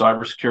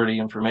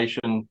cybersecurity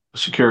information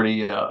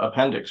security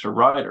appendix or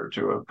rider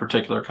to a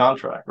particular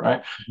contract,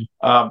 right?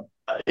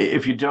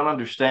 If you don't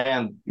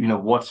understand,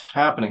 what's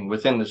happening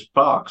within this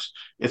box,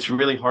 it's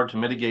really hard to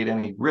mitigate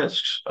any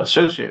risks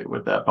associated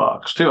with that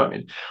box too. I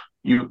mean,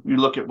 you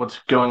look at what's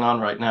going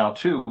on right now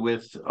too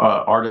with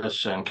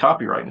artists and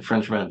copyright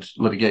infringement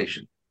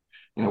litigation,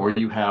 where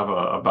you have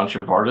a bunch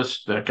of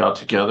artists that got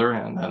together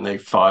and then they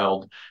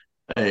filed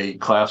a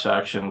class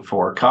action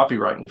for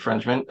copyright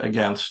infringement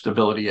against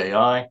Stability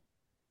AI,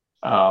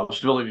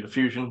 Stability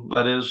Diffusion,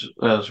 that is,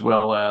 as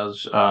well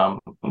as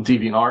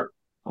DeviantArt.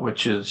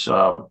 which is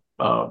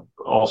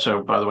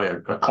also, by the way,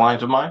 a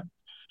client of mine.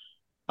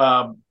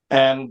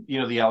 And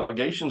the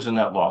allegations in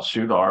that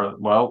lawsuit are,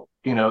 well,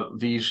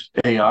 these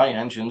AI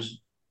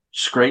engines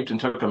scraped and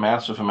took a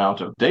massive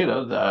amount of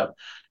data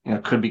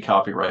that could be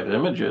copyrighted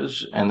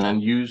images, and then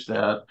used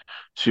that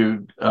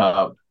to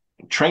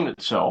train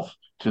itself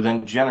to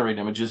then generate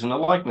images in the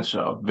likeness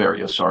of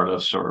various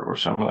artists or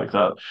something like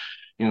that.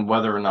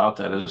 Whether or not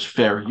that is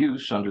fair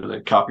use under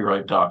the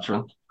copyright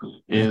doctrine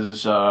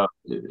is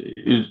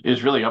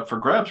really up for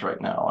grabs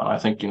right now. And I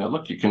think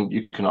look, you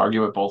can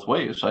argue it both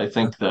ways. I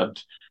think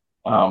that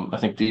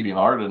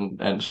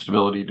DeviantArt and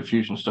Stability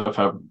Diffusion stuff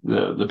have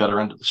the better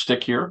end of the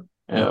stick here,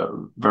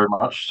 very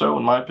much so,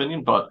 in my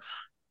opinion. But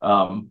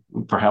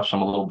perhaps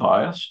I'm a little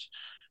biased.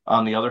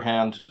 On the other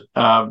hand,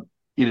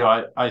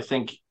 I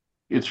think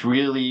it's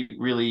really,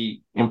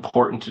 really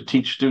important to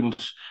teach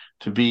students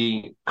to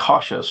be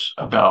cautious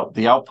about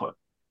the output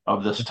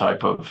of this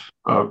type of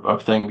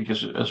thing,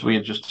 because as we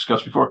had just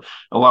discussed before,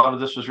 a lot of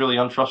this is really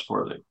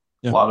untrustworthy.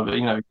 A lot of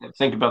it,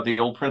 think about the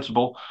old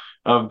principle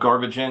of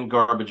garbage in,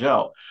 garbage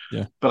out.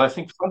 But I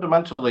think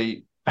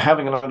fundamentally,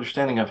 having an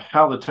understanding of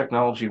how the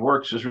technology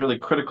works is really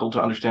critical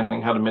to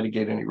understanding how to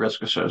mitigate any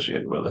risk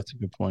associated with it. That's a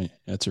good point.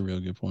 That's a real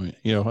good point.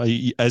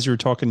 As you're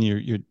talking,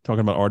 you're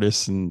talking about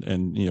artists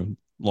and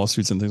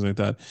lawsuits and things like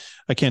that.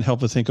 I can't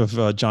help but think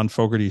of John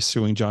Fogerty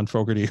suing John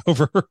Fogerty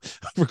over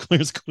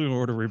Clarence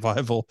Clearwater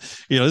Revival.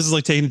 This is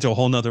like taking it to a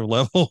whole nother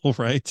level,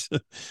 right?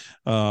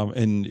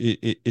 And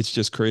it's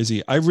just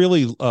crazy. I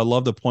really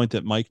love the point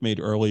that Mike made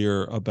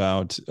earlier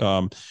about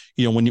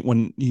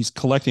when he's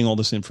collecting all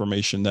this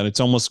information, that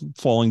it's almost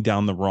falling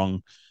down the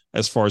rung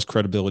as far as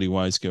credibility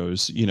wise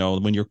goes.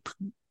 When you're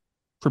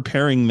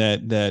preparing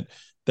that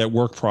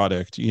work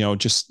product,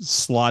 just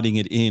slotting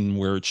it in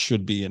where it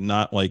should be, and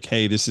not like,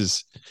 hey, this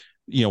is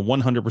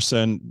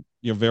 100%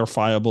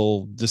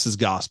 verifiable, this is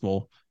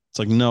gospel. It's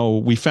like, no,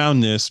 we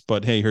found this,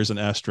 but hey, here's an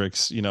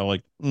asterisk,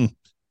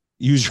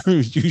 use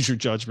your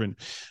judgment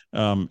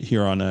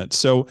here on that.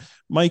 So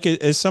Mike,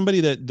 as somebody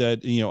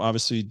that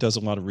obviously does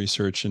a lot of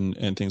research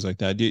and things like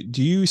that,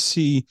 do you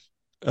see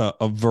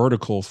a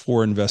vertical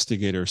for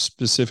investigators,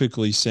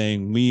 specifically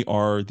saying we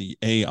are the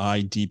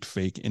AI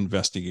deepfake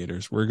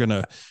investigators? We're going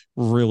to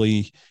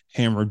really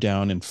hammer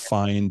down and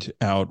find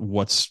out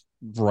what's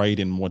right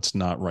and what's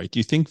not right. Do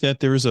you think that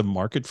there is a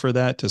market for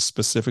that, to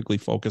specifically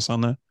focus on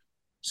that?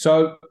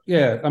 So,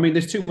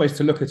 there's two ways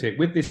to look at it.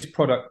 With this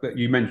product that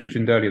you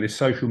mentioned earlier, this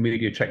social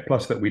media check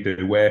plus that we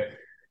do, where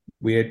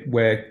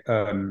we're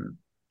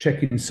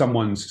checking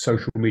someone's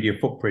social media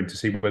footprint to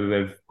see whether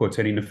they've put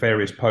any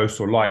nefarious posts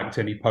or liked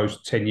any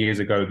posts 10 years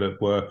ago that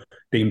were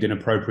deemed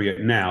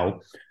inappropriate now,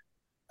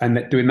 and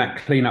that doing that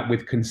cleanup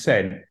with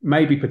consent,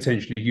 maybe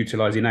potentially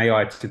utilizing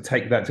AI to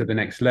take that to the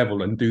next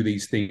level and do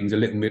these things a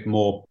little bit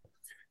more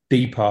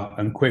deeper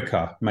and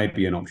quicker, may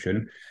be an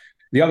option.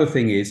 The other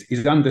thing is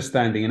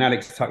understanding, and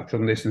Alex touched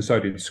on this and so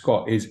did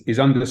Scott, is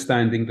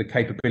understanding the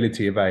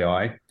capability of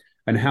AI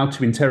and how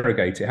to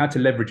interrogate it, how to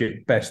leverage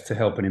it best to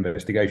help an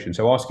investigation.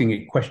 So asking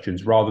it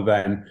questions rather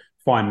than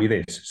find me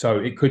this. So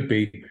it could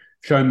be,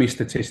 show me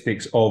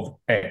statistics of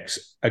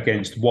X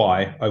against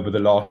Y over the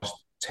last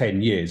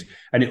 10 years.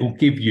 And it will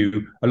give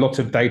you a lot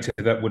of data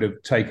that would have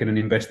taken an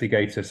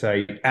investigator,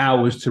 say,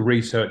 hours to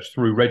research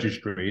through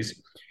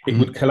registries. It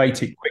would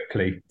collate it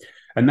quickly.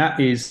 And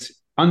that is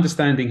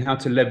understanding how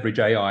to leverage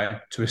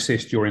AI to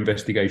assist your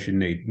investigation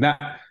need.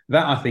 That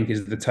I think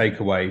is the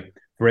takeaway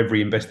for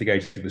every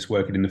investigator that's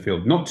working in the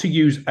field. Not to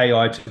use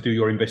AI to do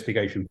your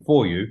investigation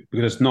for you,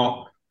 because it's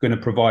not going to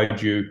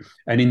provide you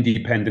an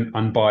independent,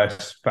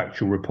 unbiased,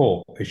 factual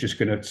report. It's just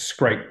going to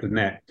scrape the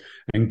net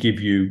and give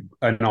you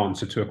an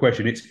answer to a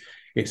question.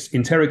 It's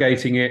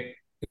interrogating it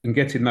and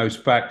getting those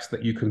facts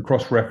that you can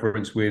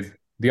cross-reference with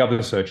the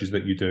other searches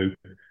that you do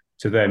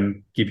to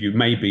then give you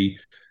maybe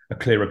a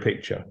clearer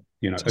picture,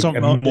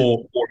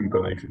 more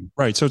information.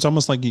 Right. So it's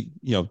almost like,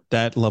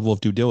 that level of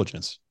due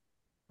diligence.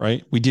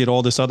 Right. We did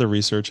all this other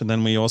research, and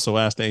then we also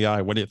asked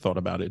AI what it thought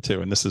about it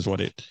too. And this is what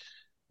it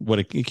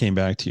came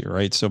back to you.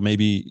 Right. So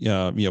maybe,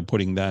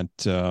 putting that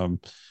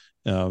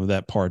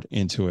part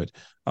into it.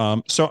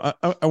 So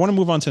I want to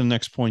move on to the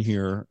next point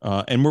here.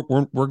 And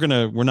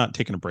we're not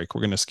taking a break. We're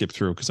going to skip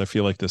through, because I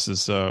feel like this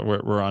is,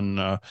 we're on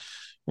a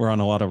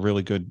lot of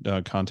really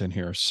good content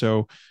here.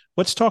 So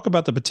let's talk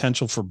about the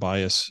potential for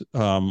bias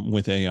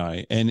with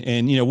AI.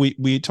 And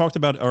we talked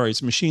about, all right,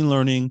 it's machine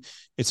learning.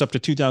 It's up to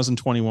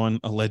 2021,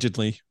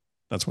 allegedly.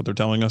 That's what they're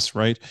telling us,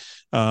 right?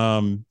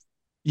 But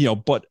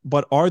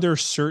are there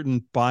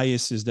certain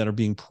biases that are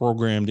being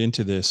programmed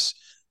into this,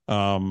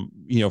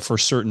 for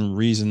certain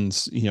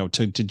reasons,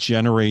 to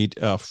generate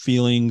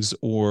feelings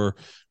or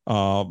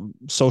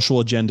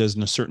social agendas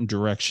in a certain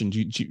direction?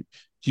 Do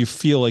you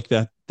feel like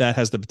that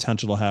has the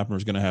potential to happen, or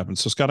is going to happen?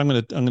 So Scott, I'm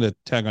going to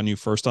tag on you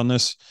first on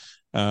this,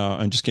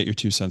 and just get your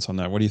 2 cents on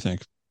that. What do you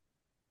think?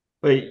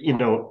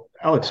 Well,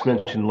 Alex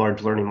mentioned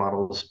large learning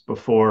models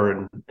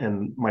before,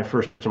 and my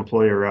first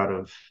employer out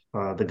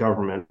of the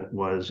government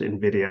was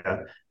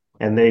NVIDIA,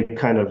 and they've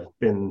kind of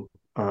been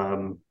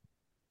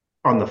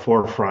on the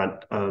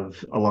forefront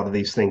of a lot of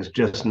these things,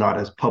 just not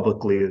as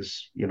publicly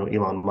as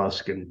Elon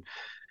Musk and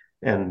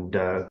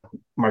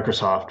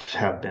Microsoft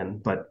have been,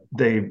 but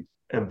they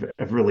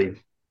have really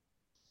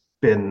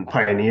been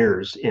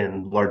pioneers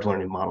in large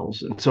learning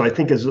models. And so I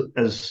think as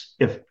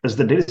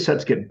the data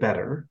sets get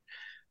better,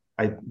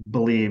 I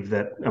believe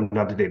that I'm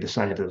not a data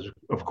scientist,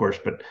 of course,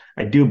 but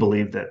I do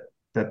believe that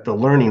the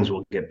learnings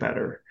will get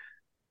better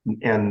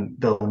and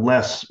the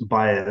less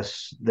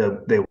bias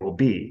they will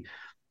be.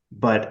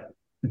 But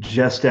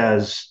just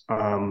as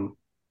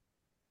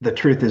the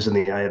truth is in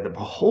the eye of the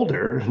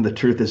beholder, the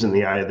truth is in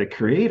the eye of the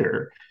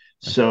creator.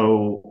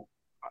 So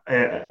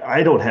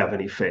I don't have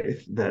any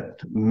faith that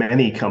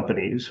many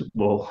companies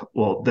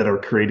will that are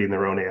creating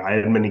their own AI,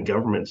 and many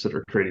governments that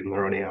are creating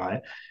their own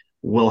AI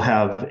will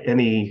have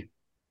any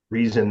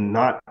reason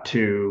not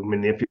to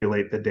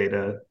manipulate the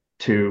data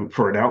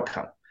for an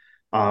outcome.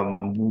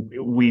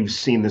 We've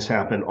seen this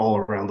happen all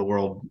around the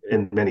world,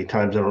 and many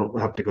times I don't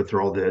have to go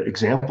through all the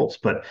examples,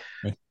 but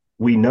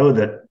we know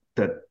that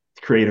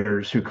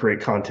creators who create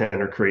content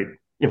or create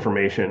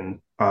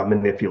information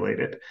manipulate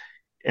it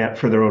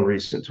for their own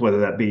reasons, whether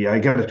that be, I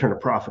got to turn a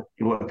profit.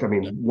 Look, I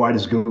mean, why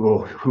does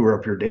Google hoover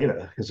up your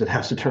data? Because it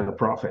has to turn a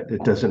profit.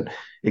 It doesn't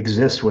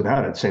exist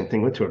without it. Same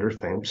thing with Twitter,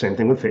 same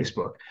thing with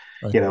Facebook.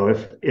 Right.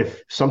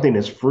 If something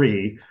is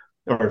free,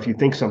 or if you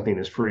think something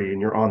is free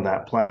and you're on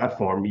that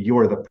platform,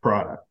 you're the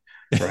product,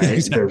 right?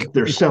 Exactly.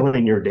 They're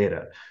selling your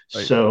data.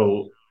 Right.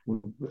 So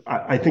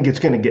I think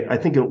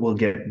it will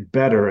get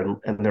better,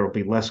 and there will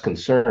be less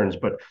concerns,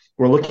 but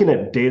we're looking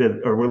at data,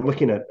 or we're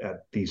looking at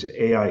these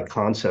AI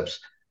concepts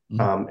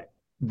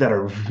that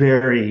are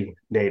very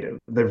native.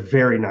 They're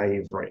very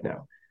naive right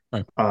now.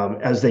 Right.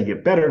 As they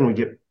get better and we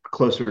get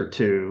closer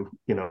to,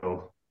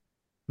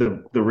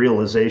 the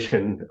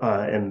realization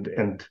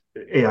and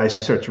AI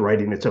starts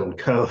writing its own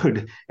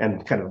code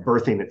and kind of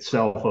birthing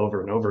itself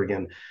over and over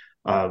again,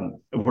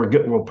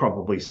 we'll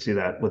probably see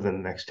that within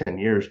the next 10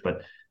 years.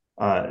 But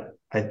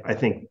I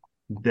think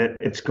that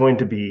it's going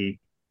to be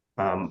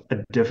a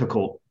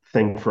difficult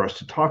thing for us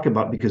to talk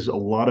about because a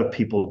lot of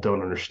people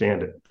don't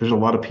understand it. There's a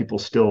lot of people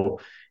still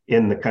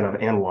in the kind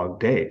of analog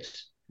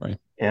days. Right.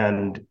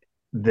 And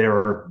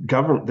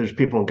there's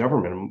people in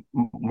government.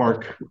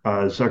 Mark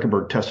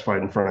Zuckerberg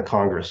testified in front of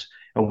Congress.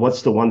 And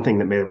what's the one thing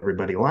that made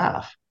everybody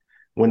laugh?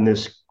 When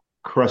this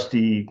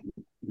crusty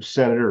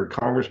senator or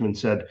congressman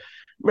said,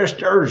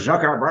 "Mr.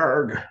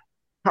 Zuckerberg,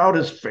 how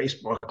does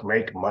Facebook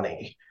make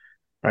money?"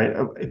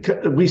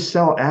 Right? We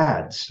sell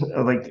ads.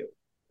 Like,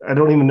 I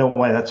don't even know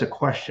why that's a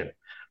question.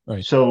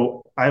 Right.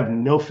 So I have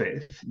no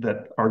faith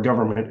that our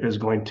government is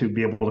going to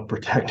be able to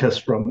protect us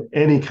from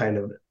any kind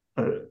of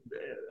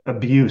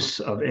abuse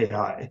of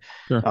AI.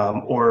 Sure.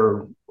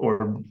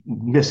 or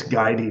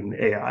misguiding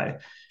AI.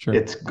 Sure.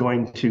 It's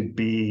going to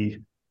be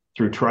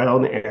through trial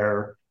and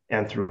error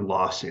and through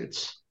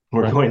lawsuits.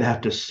 We're going to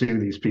have to sue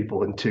these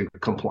people into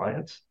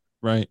compliance.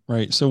 Right.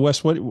 So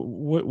Wes,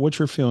 what's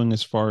your feeling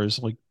as far as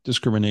like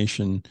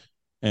discrimination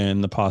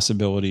and the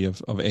possibility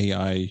of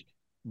AI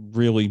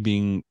really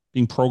being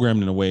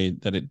programmed in a way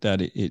that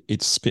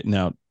it's spitting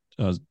out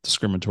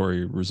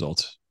discriminatory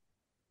results?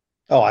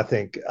 Oh, I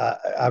think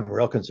I'm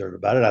real concerned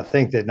about it. I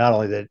think that not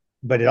only that,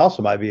 but it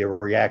also might be a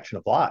reaction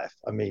of life.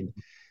 I mean,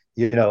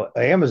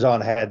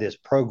 Amazon had this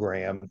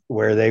program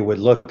where they would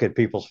look at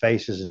people's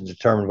faces and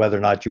determine whether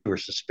or not you were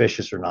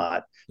suspicious or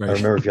not. Right. I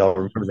remember, if y'all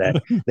remember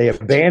that. They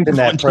abandoned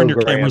that program. Turn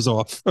your cameras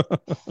off.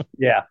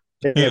 Yeah.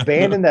 They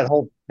abandoned that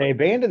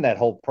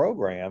whole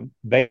program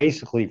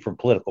basically for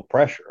political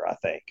pressure, I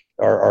think,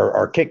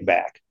 or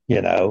kickback,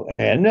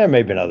 and there may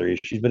have been other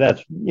issues, but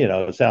that's,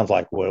 it sounds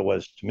like what it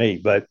was to me.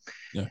 But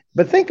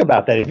think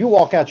about that. If you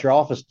walk out your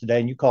office today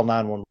and you call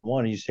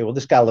 911 and you say, "Well,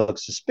 this guy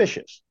looks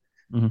suspicious."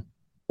 Mm-hmm.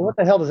 What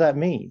the hell does that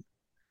mean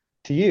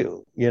to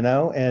you? And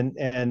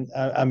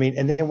I mean,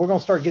 and then we're going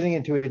to start getting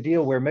into a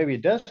deal where maybe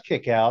it does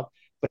kick out,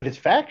 but it's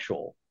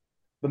factual.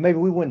 But maybe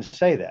we wouldn't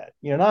say that.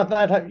 You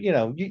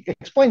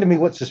explain to me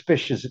what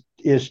suspicious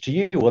is to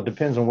you. Well, it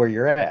depends on where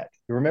you're at.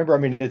 You remember? I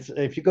mean, it's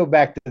if you go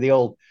back to the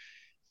old,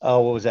 what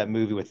was that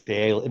movie with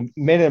the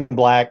Men in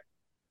Black?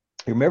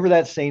 You remember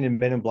that scene in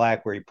Men in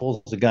Black where he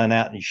pulls the gun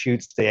out and he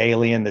shoots the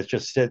alien that's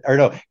just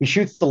he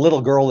shoots the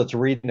little girl that's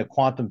reading the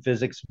quantum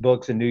physics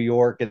books in New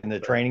York and the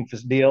training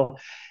deal.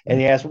 And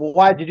he asks, "Well,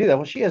 why'd you do that?"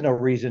 "Well, she has no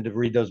reason to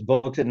read those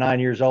books at 9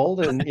 years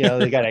old. And,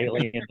 they got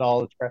aliens,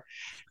 all this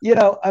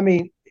crap." I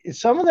mean,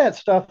 some of that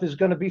stuff is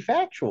going to be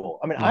factual.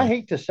 I mean, I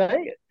hate to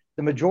say it.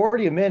 The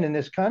majority of men in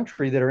this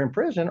country that are in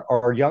prison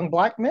are young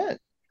black men.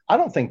 I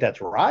don't think that's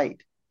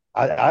right.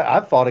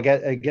 I've fought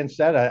against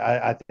that.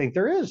 I think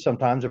there is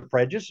sometimes a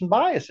prejudice and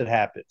bias that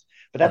happens,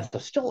 but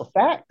that's still a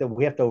fact that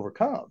we have to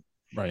overcome.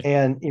 Right.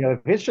 And, if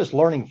it's just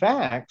learning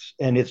facts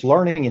and it's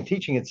learning and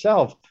teaching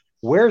itself,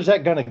 where's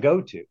that going to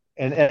go to?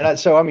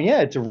 So, I mean,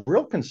 it's a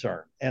real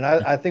concern. And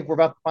I think we're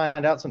about to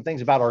find out some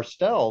things about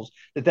ourselves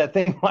that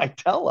thing might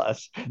tell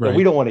us that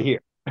we don't want to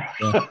hear.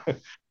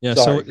 Yeah.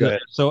 Sorry,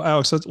 so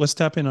Alex, let's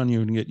tap in on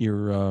you and get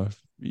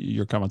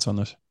your comments on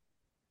this.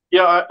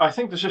 Yeah, I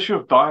think this issue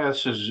of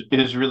bias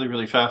is really,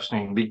 really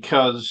fascinating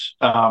because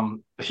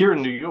here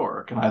in New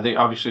York, and I think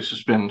obviously this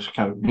has been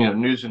kind of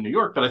news in New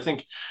York, but I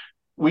think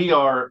we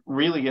are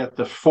really at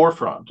the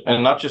forefront,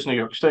 and not just New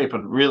York State,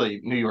 but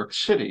really New York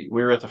City.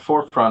 We're at the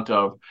forefront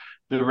of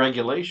the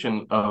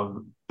regulation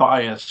of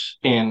bias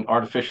in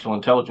artificial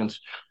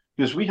intelligence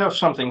because we have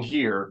something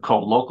here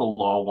called Local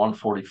Law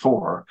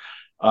 144,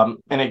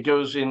 and it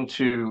goes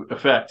into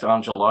effect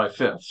on July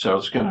 5th. So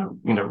it's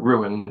going to,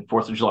 ruin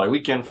Fourth of July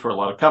weekend for a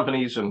lot of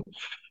companies and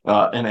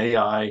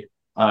AI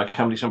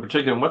companies in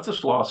particular. And what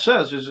this law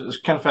says is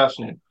kind of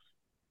fascinating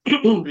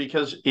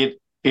because it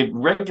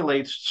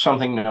regulates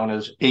something known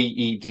as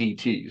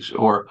AEDTs,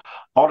 or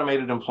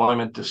automated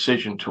employment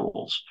decision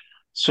tools.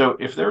 So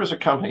if there is a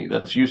company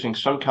that's using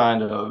some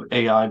kind of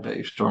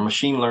AI-based or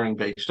machine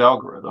learning-based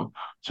algorithm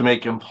to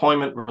make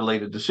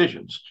employment-related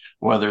decisions,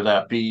 whether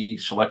that be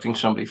selecting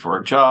somebody for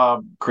a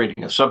job,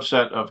 creating a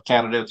subset of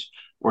candidates,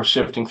 or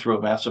sifting through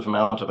a massive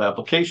amount of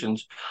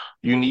applications,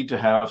 you need to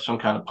have some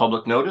kind of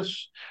public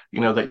notice,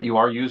 that you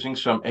are using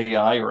some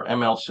AI or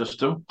ML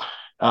system.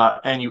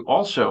 And you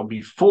also,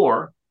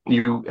 before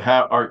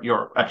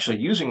you're actually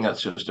using that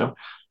system,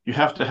 you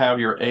have to have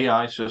your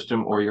AI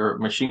system or your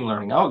machine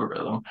learning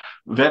algorithm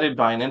vetted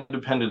by an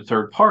independent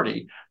third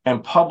party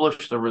and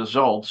publish the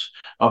results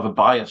of a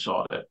bias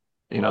audit.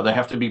 They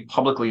have to be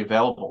publicly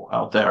available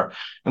out there.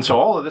 And so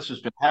all of this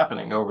has been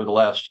happening over the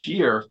last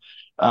year.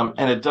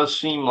 And it does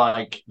seem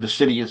like the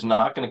city is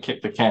not going to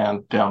kick the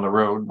can down the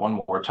road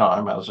one more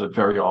time, as it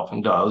very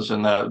often does,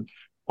 and that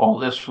all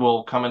this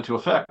will come into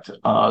effect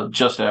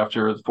just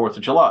after the 4th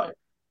of July.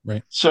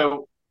 Right.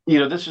 So,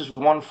 this is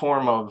one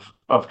form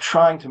of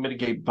trying to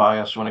mitigate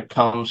bias when it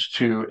comes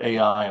to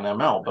AI and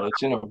ML, but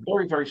it's in a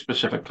very, very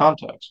specific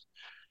context.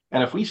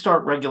 And if we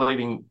start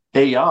regulating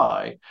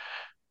AI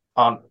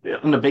on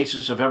the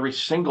basis of every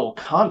single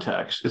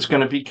context, it's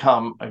going to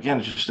become,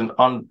 again, just an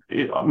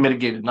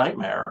unmitigated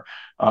nightmare.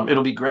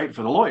 It'll be great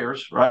for the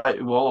lawyers,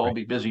 right? We'll all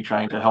be busy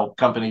trying to help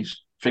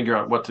companies figure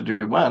out what to do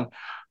when,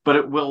 but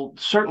it will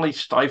certainly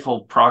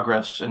stifle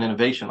progress and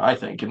innovation, I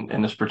think,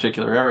 in this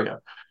particular area.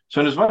 So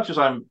in as much as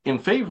I'm in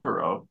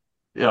favor of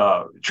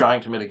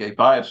trying to mitigate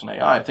bias in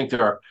AI, I think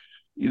there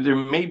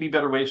may be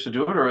better ways to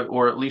do it,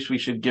 or at least we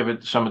should give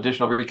it some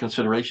additional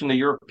reconsideration. The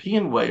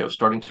European way of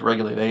starting to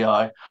regulate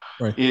AI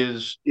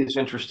is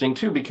interesting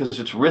too, because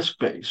it's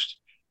risk-based.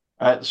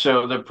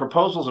 So the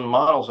proposals and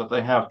models that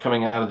they have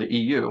coming out of the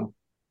EU,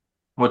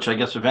 which I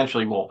guess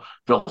eventually will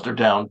filter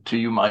down to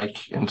you,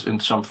 Mike, in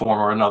some form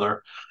or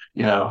another,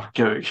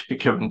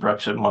 given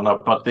Brexit and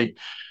whatnot, but they,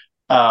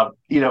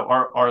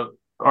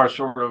 are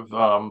sort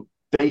of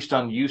based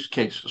on use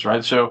cases,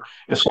 right? So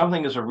if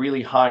something is a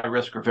really high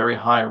risk or very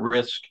high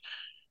risk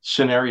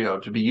scenario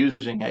to be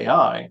using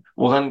AI,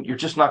 well, then you're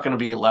just not going to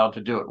be allowed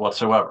to do it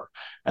whatsoever.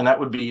 And that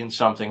would be in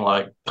something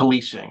like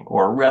policing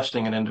or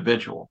arresting an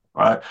individual,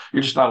 right?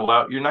 You're just not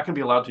allowed, you're not going to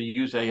be allowed to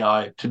use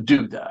AI to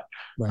do that,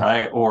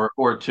 right?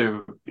 Or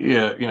to,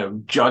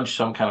 judge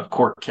some kind of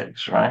court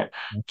case, right?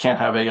 Can't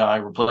have AI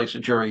replace a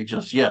jury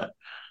just yet.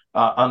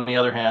 On the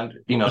other hand,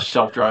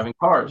 self-driving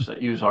cars that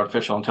use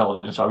artificial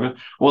intelligence,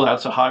 well,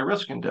 that's a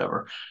high-risk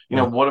endeavor.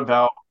 What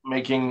about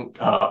making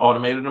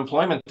automated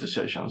employment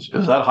decisions?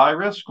 Is that high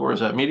risk, or is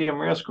that medium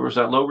risk, or is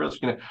that low risk?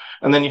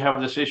 And then you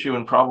have this issue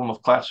and problem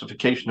of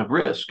classification of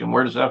risk, and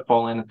where does that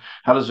fall in?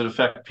 How does it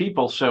affect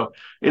people? So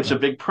it's a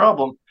big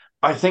problem.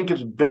 I think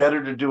it's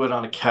better to do it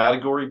on a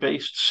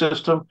category-based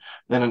system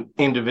than an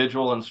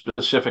individual and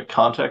specific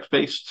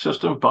context-based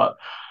system. But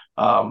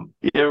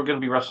we're going to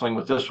be wrestling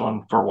with this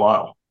one for a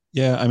while.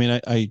 Yeah, I mean,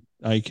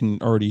 I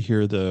can already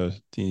hear the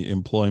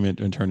employment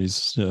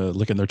attorneys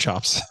licking their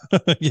chops,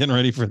 getting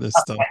ready for this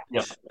stuff.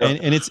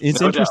 And it's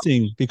no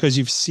interesting doubt. Because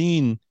you've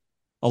seen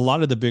a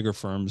lot of the bigger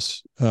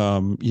firms,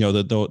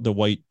 the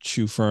white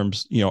shoe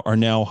firms, are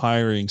now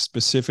hiring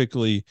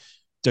specifically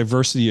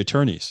diversity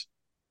attorneys,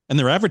 and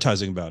they're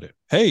advertising about it.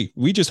 Hey,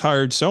 we just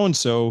hired so and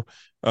so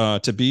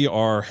to be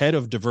our head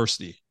of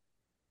diversity.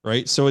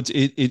 Right, so it's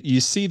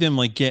you see them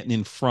like getting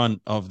in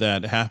front of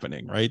that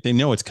happening. Right, they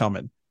know it's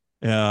coming.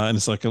 And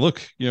it's like,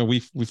 look,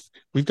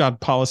 we've got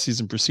policies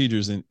and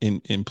procedures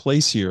in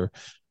place here,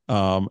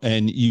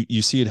 and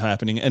you see it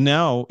happening. And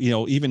now,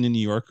 even in New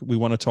York, we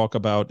want to talk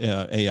about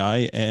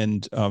AI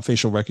and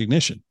facial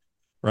recognition,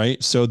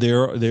 right? So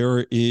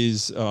there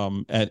is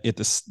at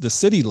the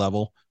city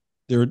level,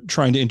 they're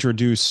trying to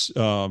introduce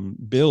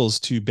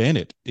bills to ban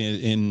it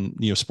in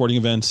sporting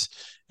events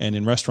and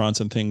in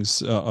restaurants and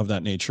things of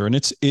that nature. And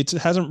it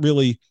hasn't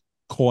really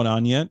caught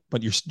on yet,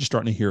 but you're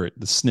starting to hear it,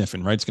 the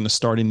sniffing, right? It's going to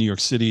start in New York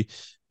City,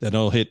 then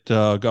it'll hit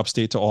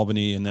upstate to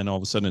Albany, and then all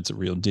of a sudden it's a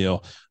real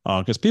deal.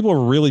 Because people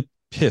are really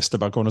pissed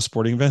about going to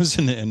sporting events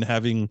and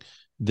having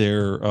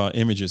their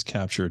images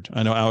captured.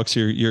 I know, Alex,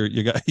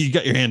 you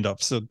got your hand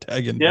up, so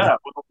tag in. Yeah,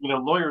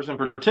 well, lawyers in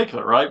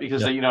particular, right?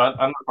 Because I don't know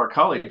if our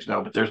colleagues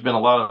know, but there's been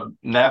a lot of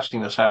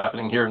nastiness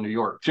happening here in New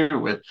York too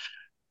with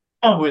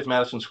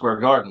Madison Square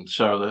Garden.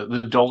 So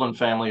the Dolan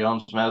family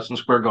owns Madison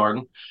Square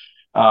Garden.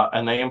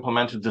 And they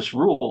implemented this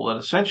rule that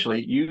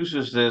essentially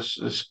uses this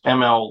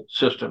ML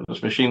system,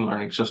 this machine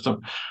learning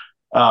system,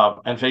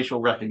 and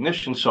facial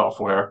recognition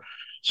software,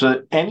 so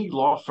that any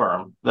law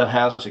firm that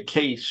has a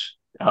case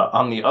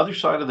on the other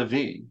side of the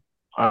V,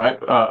 all right,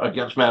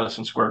 against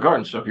Madison Square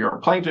Garden. So if you're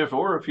a plaintiff,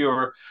 or if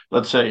you're,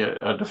 let's say,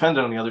 a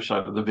defendant on the other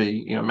side of the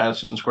V,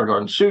 Madison Square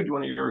Garden sued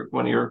one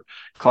of your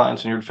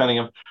clients and you're defending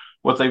them.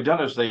 What they've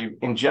done is they've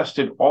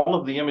ingested all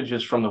of the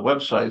images from the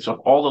websites of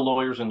all the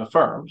lawyers in the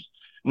firms,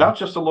 not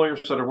just the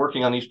lawyers that are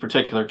working on these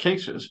particular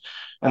cases.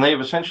 And they have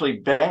essentially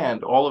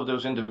banned all of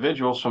those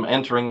individuals from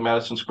entering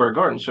Madison Square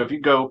Garden. So if you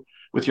go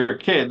with your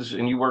kids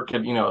and you work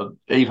at,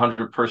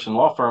 800-person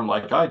law firm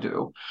like I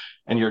do,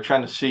 and you're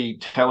trying to see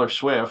Taylor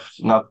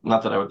Swift, not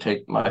that I would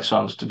take my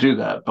sons to do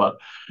that, but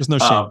there's no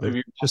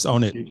shame. Just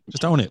own it.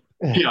 Just own it.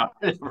 Yeah,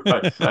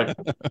 right.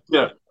 Exactly.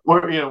 Yeah.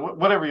 Or,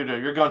 whatever you do,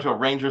 you're going to a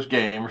Rangers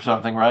game or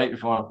something, right?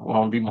 If you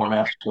want to be more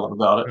masculine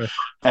about it.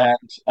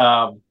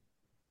 And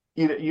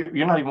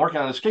you're not even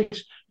working on this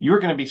case. You're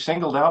going to be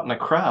singled out in a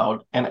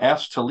crowd and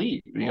asked to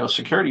leave.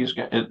 Security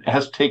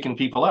has taken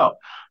people out.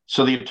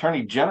 So the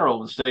Attorney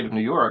General of the state of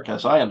New York,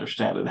 as I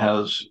understand it,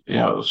 has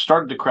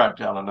started to crack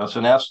down on this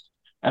and asked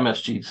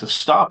MSG to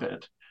stop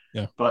it.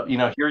 Yeah. But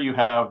here you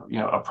have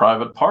a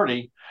private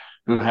party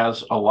who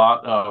has a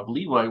lot of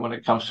leeway when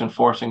it comes to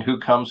enforcing who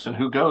comes and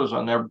who goes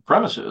on their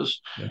premises.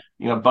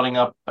 Yeah.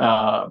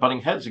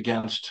 Butting heads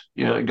against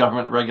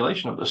government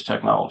regulation of this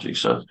technology.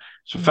 So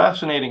it's a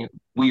fascinating,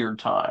 weird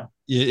time.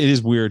 It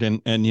is weird,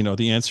 and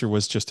the answer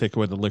was just take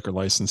away the liquor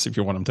license if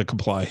you want them to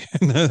comply,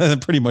 and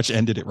that pretty much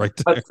ended it right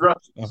there. That's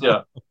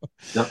right.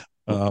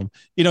 Yeah.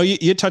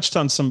 You touched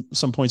on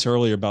some points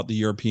earlier about the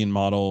European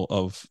model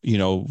of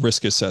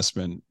risk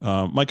assessment.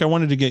 Mike, I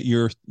wanted to get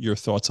your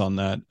thoughts on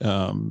that,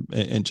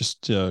 and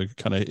just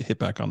kind of hit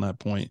back on that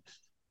point.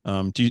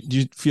 Do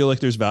you feel like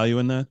there's value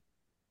in that?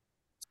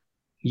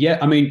 Yeah,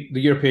 I mean,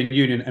 the European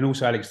Union, and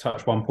also Alex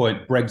touched one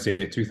point,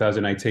 Brexit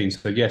 2018.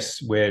 So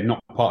yes, we're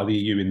not part of the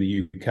EU in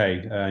the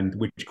UK, and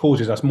which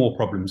causes us more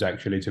problems,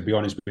 actually, to be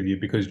honest with you,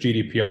 because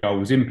GDPR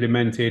was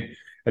implemented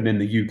and then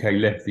the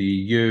UK left the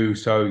EU.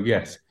 So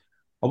yes,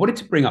 I wanted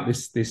to bring up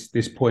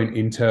this point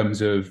in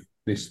terms of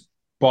this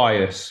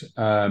bias,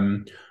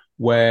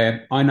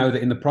 where I know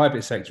that in the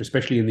private sector,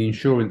 especially in the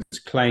insurance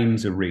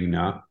claims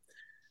arena,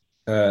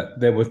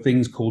 there were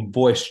things called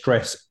voice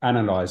stress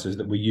analyzers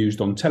that were used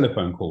on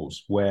telephone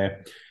calls,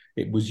 where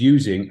it was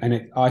using,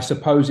 and I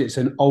suppose it's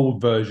an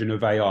old version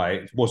of AI.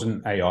 It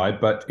wasn't AI,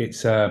 but it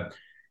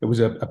was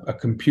a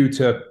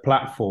computer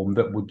platform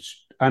that would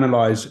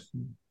analyze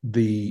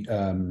the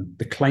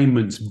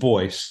claimant's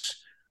voice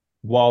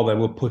while they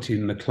were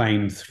putting the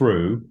claim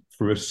through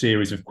a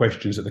series of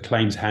questions that the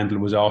claims handler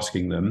was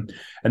asking them,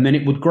 and then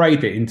it would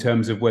grade it in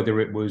terms of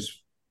whether it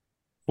was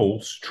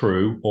false,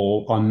 true,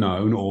 or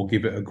unknown, or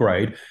give it a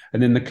grade.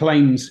 And then the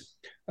claims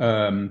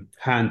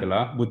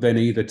handler would then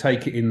either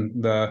take it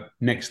in the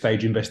next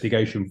stage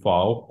investigation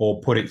file or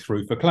put it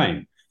through for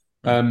claim.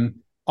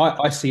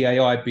 I see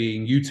AI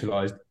being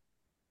utilized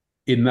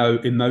in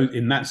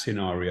that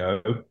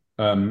scenario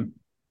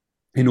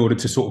in order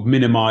to sort of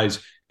minimize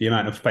the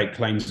amount of fake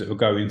claims that were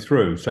going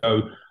through.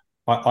 So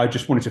I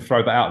just wanted to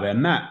throw that out there.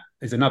 And that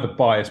is another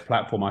biased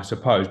platform, I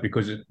suppose,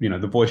 because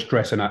the voice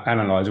stress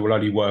analyzer will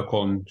only work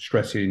on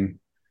stressing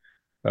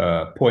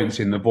points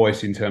in the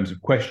voice in terms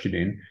of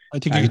questioning. I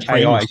think you can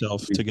train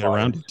yourself to get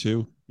around it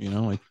too.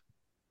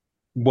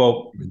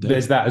 Well,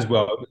 there's that as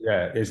well.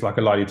 Yeah, it's like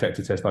a lie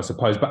detector test, I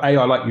suppose. But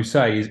AI, like you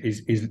say,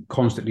 is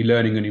constantly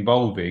learning and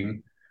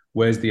evolving.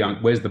 Where's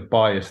the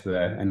bias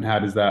there, and how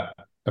does that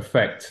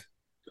affect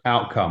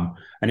outcome?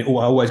 And I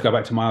always go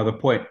back to my other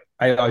point.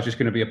 AI is just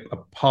going to be a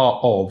part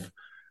of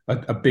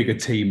a bigger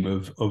team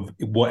of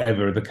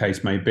whatever the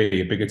case may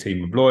be, a bigger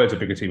team of lawyers, a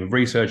bigger team of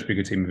research,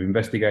 bigger team of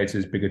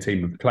investigators, bigger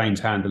team of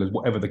claims handlers,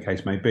 whatever the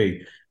case may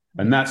be.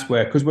 And that's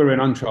where, because we're in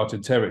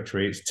uncharted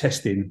territory, it's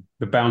testing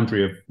the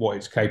boundary of what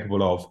it's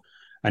capable of.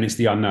 And it's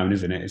the unknown,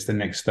 isn't it? It's the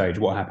next stage.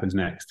 What happens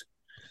next?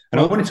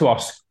 And I wanted to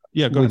ask,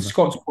 with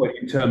Scott's point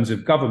in terms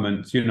of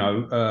government,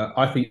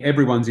 I think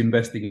everyone's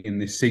investing in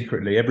this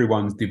secretly.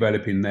 Everyone's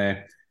developing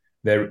their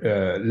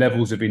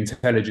levels of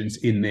intelligence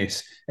in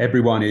this.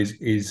 Everyone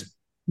is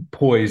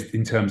poised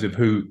in terms of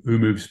who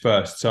moves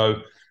first.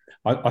 So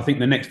I think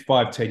the next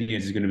 5-10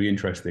 years is going to be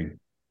interesting.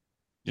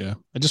 Yeah.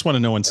 I just want to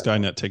know when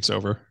Skynet takes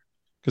over.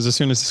 Because as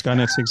soon as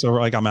Skynet takes over,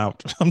 I'm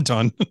out. I'm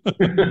done.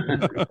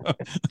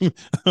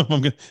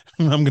 I'm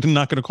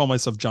not going to call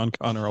myself John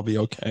Connor. I'll be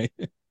okay.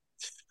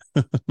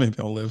 Maybe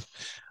I'll live.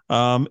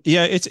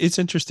 Yeah, it's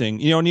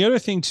interesting. And the other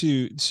thing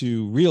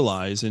to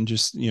realize and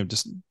just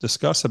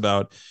discuss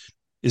about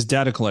is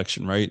data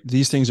collection, right?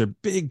 These things are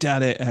big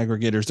data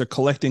aggregators. They're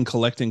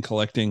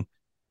collecting.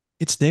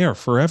 It's there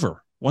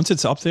forever. Once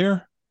it's up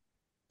there,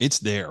 it's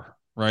there,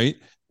 right?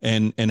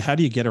 And how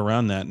do you get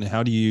around that? And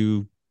how do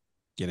you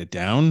get it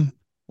down?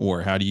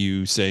 Or how do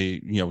you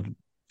say,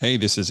 hey,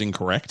 this is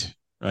incorrect,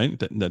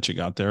 right? That you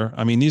got there.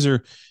 I mean, these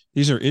are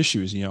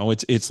issues.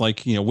 It's like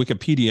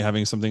Wikipedia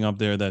having something up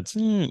there that's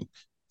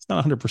it's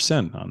not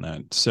 100% on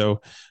that.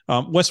 So,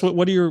 Wes,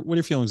 what are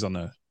your feelings on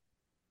that?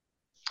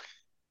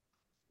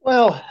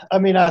 Well, I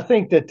mean, I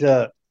think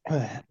that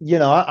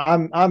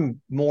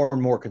I'm more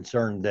and more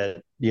concerned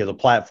that the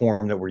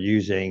platform that we're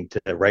using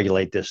to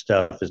regulate this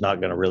stuff is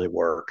not going to really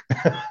work.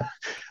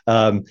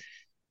 um,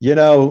 I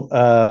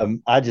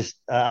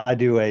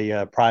do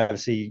a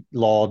privacy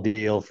law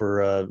deal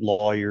for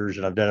lawyers,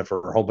 and I've done it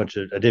for a whole bunch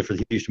of. I did for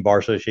the Houston Bar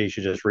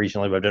Association just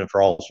recently, but I've done it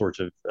for all sorts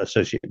of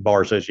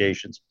bar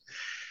associations.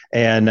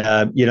 And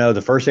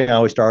the first thing I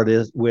always start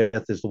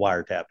with is the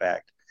Wiretap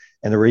Act.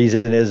 And the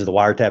reason is the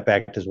Wiretap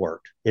Act has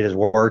worked. It has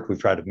worked. We've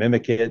tried to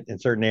mimic it in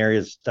certain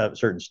areas.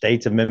 Certain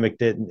states have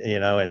mimicked it,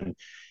 and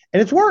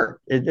it's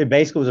worked. It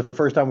basically was the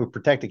first time we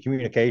protected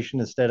communication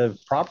instead of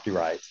property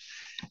rights.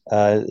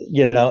 Are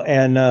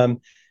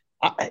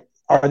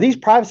these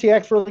privacy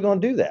acts really going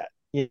to do that?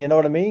 You know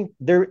what I mean?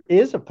 There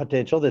is a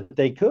potential that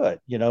they could.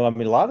 I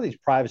mean, a lot of these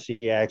privacy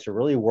acts are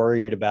really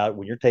worried about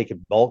when you're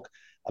taking bulk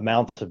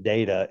amounts of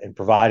data and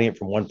providing it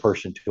from one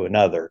person to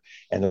another,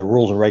 and the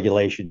rules and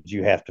regulations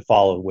you have to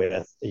follow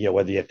with,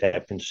 whether you have to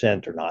have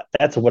consent or not.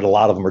 That's what a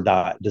lot of them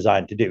are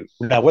designed to do.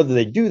 Now, whether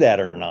they do that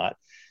or not,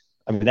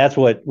 I mean, that's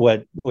what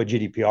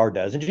GDPR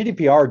does. And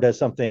GDPR does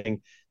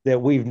something that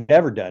we've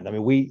never done. I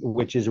mean,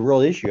 which is a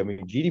real issue. I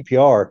mean,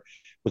 GDPR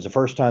was the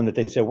first time that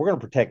they said, we're going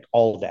to protect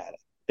all data.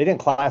 They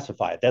didn't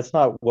classify it. That's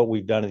not what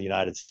we've done in the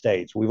United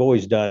States. We've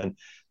always done,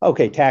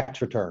 okay,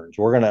 tax returns.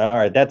 We're going to, all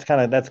right, that's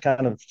kind of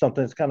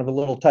something that's kind of a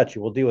little touchy.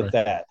 We'll deal with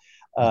that.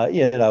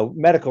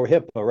 Medical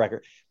HIPAA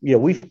record.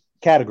 We've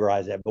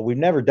categorized that, but we've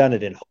never done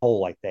it in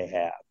whole like they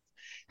have.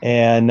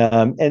 And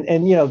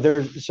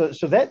there's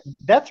so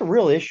that's a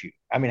real issue.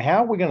 I mean,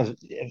 how are we going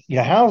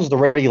to, how's the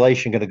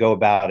regulation going to go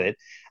about it?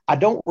 I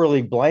don't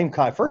really blame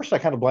first. I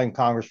kind of blame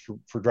Congress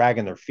for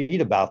dragging their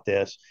feet about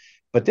this,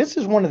 but this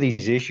is one of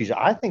these issues.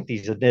 I think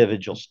these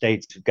individual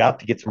states have got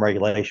to get some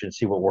regulation and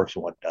see what works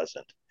and what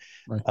doesn't.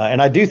 Right.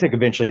 And I do think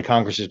eventually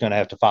Congress is going to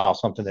have to file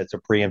something that's a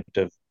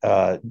preemptive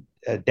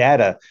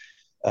data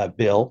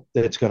bill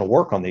that's going to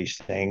work on these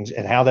things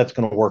and how that's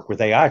going to work with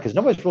AI, because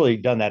nobody's really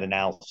done that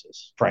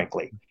analysis,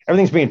 frankly.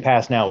 Everything's being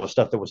passed now with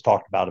stuff that was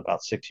talked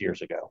about 6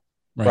 years ago,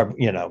 right.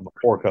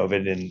 Before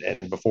COVID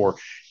and before.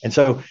 And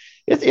so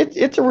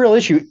it's a real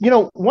issue.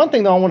 One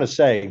thing that I want to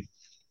say,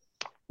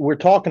 we're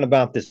talking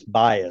about this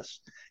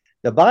bias.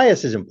 The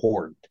bias is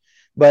important,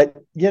 but,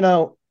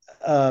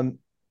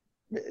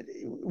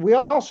 we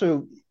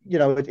also,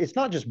 it's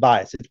not just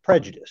bias, it's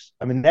prejudice.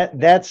 I mean,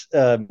 that's,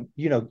 are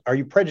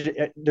you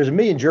prejudiced? There's a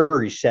million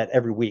juries set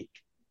every week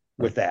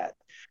with that.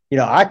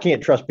 I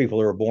can't trust people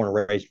who are born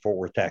and raised in Fort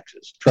Worth,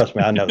 Texas. Trust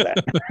me, I know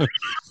that.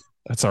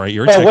 That's all right.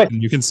 You're Texan.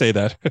 You can say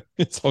that.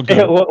 It's all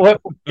good.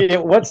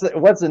 What's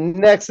the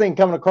next thing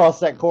coming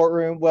across that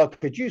courtroom? Well,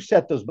 could you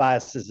set those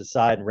biases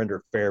aside and render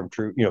a fair and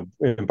true,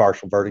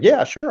 impartial verdict?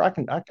 Yeah, sure. I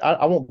can.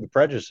 I won't be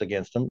prejudiced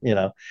against them.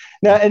 Now,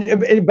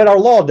 but our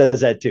law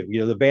does that too.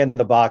 The ban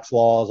the box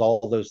laws,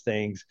 all those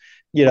things.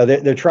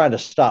 They're trying to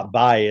stop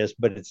bias,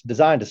 but it's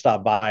designed to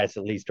stop bias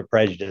that leads to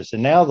prejudice.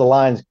 And now the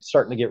line's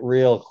starting to get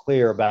real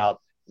clear about,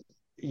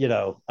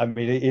 I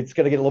mean, it's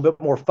going to get a little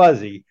bit more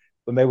fuzzy.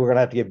 But maybe we're going to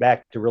have to get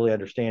back to really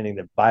understanding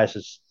that bias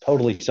is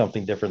totally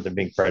something different than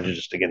being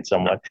prejudiced against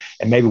someone.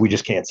 And maybe we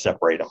just can't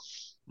separate them.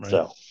 Right.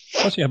 So,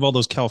 plus you have all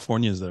those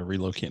Californians that are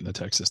relocating to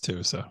Texas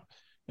too. So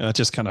it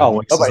just kind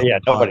of.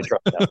 Nobody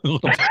trusts them.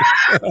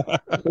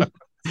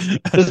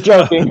 Just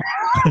joking.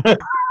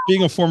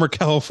 Being a former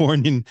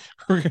Californian,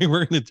 we're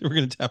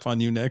gonna tap on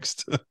you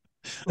next.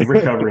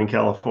 Recovering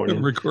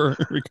Californian.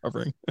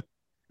 Recovering.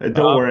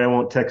 Don't worry, I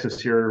won't I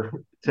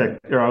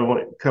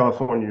won't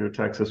California or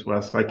Texas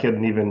West. I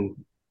couldn't even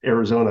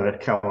Arizona,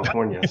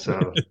 California.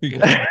 So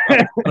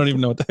I don't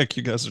even know what the heck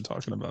you guys are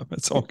talking about.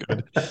 It's all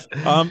good.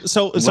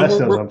 So West knows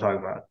what I'm talking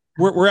about.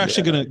 We're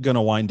actually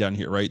gonna wind down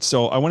here, right?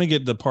 So I want to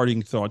get the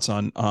parting thoughts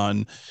on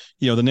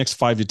the next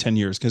 5 to 10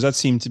 years, because that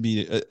seemed to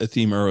be a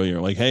theme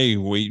earlier. Like, hey,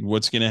 wait,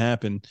 what's going to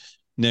happen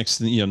next?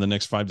 The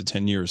next 5 to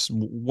 10 years.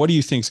 What do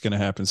you think is going to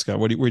happen, Scott?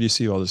 Where do you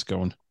see all this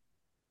going?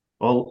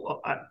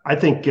 Well, I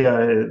think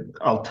a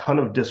ton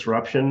of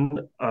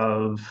disruption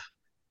of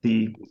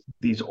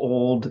these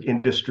old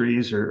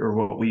industries or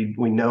what we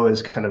know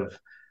as kind of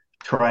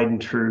tried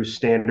and true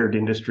standard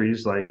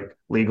industries like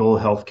legal,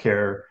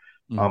 healthcare.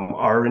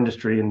 Our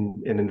industry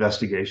in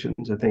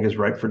investigations, I think, is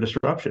ripe for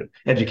disruption.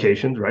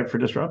 Education's ripe for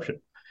disruption.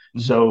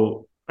 Mm-hmm.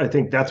 So I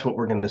think that's what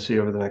we're going to see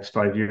over the next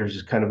 5 years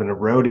is kind of an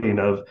eroding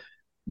of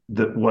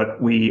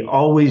what we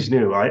always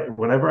knew.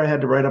 Whenever I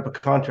had to write up a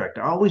contract,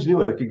 I always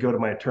knew I could go to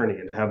my attorney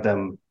and have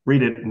them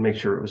read it and make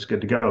sure it was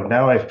good to go.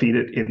 Now I feed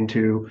it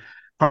into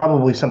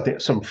probably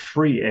some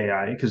free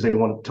AI because they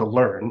want to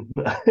learn,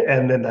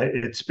 and then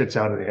it spits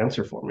out an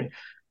answer for me.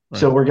 Right.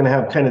 So we're going to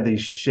have kind of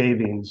these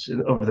shavings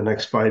over the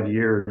next 5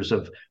 years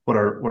of what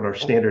our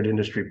standard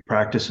industry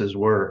practices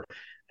were.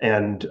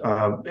 And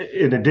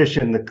in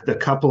addition, the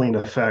coupling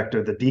effect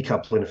or the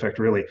decoupling effect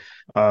really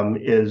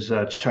is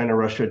China,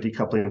 Russia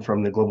decoupling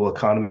from the global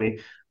economy,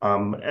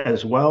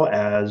 as well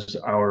as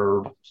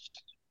our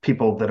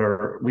people that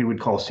are we would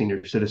call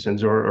senior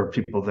citizens or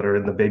people that are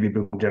in the baby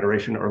boom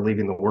generation are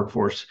leaving the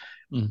workforce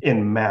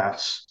in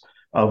mass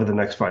over the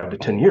next 5 to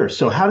 10 years.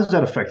 So how does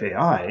that affect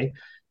AI?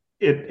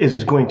 It is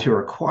going to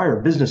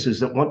require businesses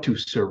that want to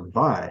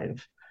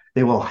survive.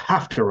 They will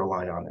have to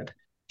rely on it.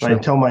 Sure. I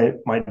tell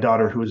my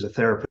daughter, who is a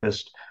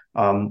therapist,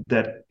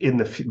 that in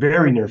the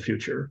very near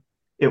future,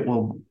 it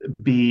will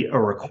be a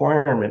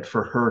requirement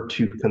for her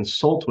to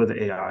consult with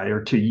AI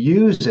or to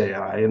use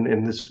AI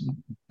in this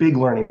big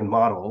learning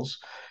models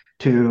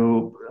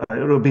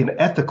it'll be an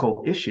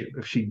ethical issue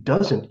if she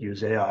doesn't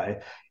use AI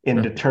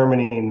in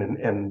determining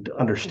and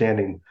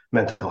understanding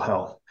mental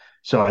health.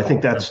 So I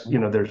think that's,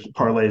 there's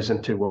parlays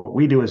into what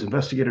we do as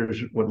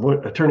investigators,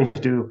 what attorneys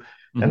do,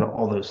 and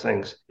all those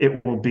things.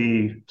 It will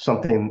be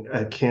something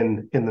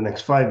akin in the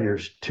next 5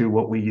 years to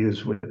what we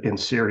use in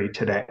Siri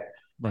today.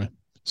 Right.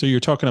 So you're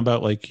talking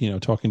about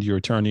talking to your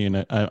attorney,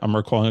 and I'm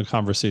recalling a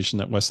conversation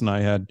that Wes and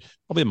I had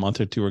probably a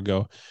month or two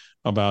ago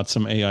about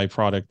some AI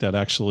product that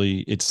actually,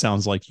 it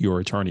sounds like your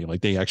attorney,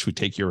 like they actually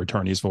take your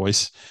attorney's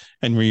voice.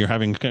 And when you're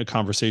having a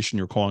conversation,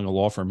 you're calling a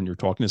law firm and you're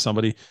talking to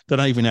somebody, they're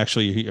not even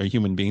actually a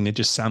human being. They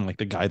just sound like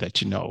the guy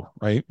that you know,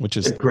 right? Which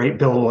is a great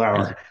billable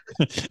hour.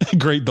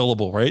 Great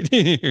billable, right?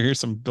 Here's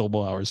some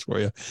billable hours for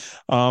you.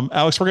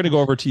 Alex, we're going to go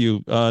over to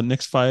you.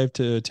 Next 5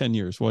 to 10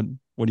 years, what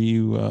do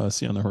you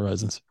see on the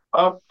horizons?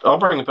 I'll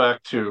bring it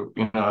back to,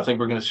 I think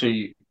we're going to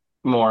see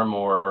more and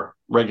more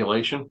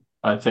regulation.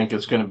 I think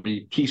it's going to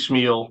be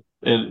piecemeal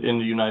in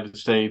the United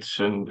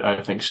States, and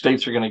I think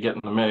states are going to get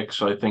in the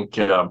mix. I think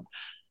federal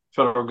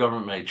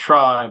government may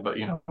try, but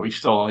we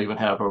still don't even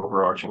have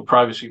overarching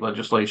privacy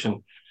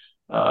legislation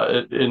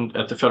at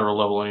the federal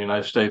level in the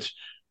United States.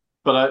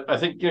 But I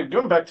think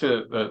going back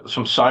to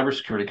some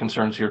cybersecurity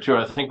concerns here too,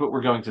 I think what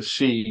we're going to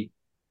see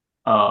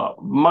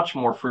much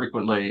more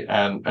frequently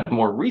and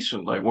more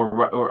recently,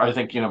 or I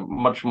think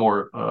much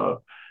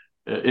more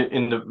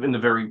in the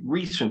very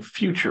recent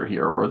future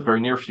here, or the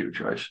very near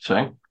future, I should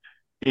say,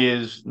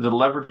 is the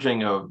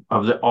leveraging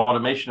of the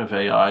automation of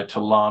AI to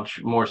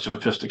launch more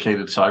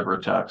sophisticated cyber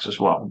attacks as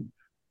well.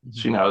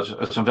 So,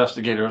 as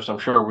investigators, I'm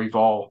sure we've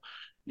all,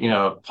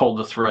 pulled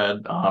the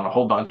thread on a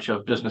whole bunch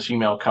of business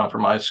email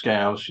compromise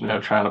scams,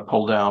 trying to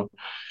pull down,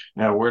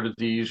 where did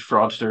these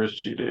fraudsters,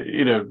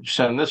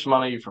 send this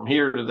money from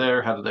here to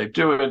there? How did they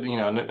do it?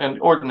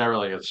 And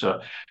ordinarily it's a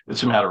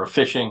matter of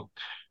phishing.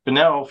 But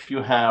now if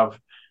you have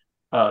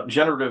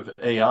generative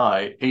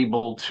AI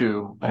able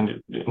to,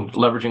 and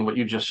leveraging what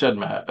you just said,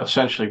 Matt,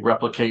 essentially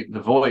replicate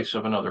the voice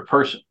of another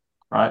person,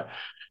 right?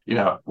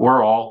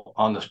 We're all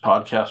on this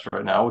podcast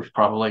right now. We've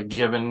probably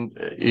given,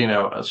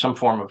 some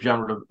form of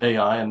generative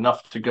AI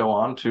enough to go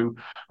on to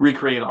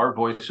recreate our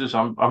voices.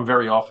 I'm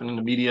very often in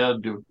the media,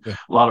 do a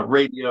lot of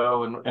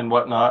radio and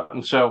whatnot.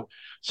 And so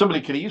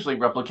somebody could easily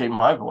replicate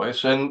my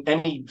voice, and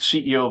any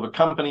CEO of a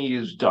company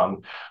has done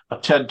a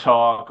TED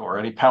Talk or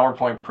any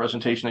PowerPoint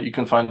presentation that you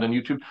can find on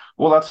YouTube.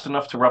 Well, that's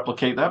enough to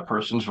replicate that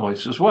person's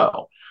voice as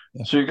well.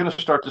 Yeah. So you're going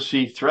to start to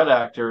see threat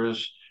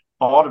actors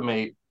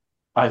automate,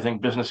 I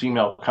think, business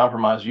email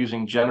compromise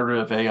using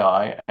generative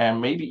AI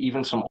and maybe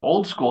even some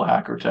old school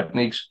hacker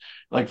techniques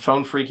like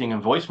phone phreaking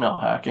and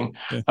voicemail hacking.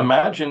 Yeah.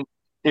 Imagine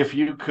if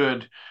you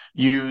could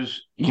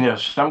use,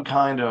 some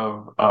kind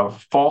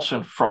of false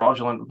and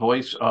fraudulent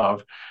voice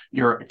of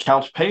your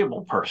accounts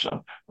payable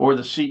person or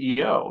the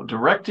CEO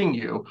directing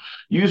you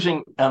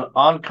using an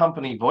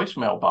on-company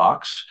voicemail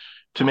box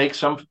to make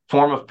some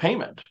form of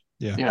payment.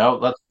 Yeah.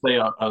 Let's say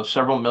a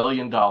several $1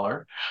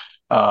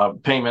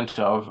 million payment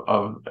of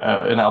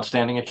an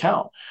outstanding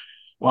account.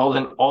 Well,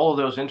 then all of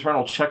those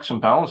internal checks and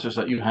balances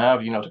that you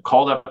have, to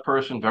call that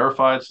person,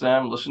 verify it's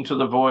them, listen to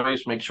the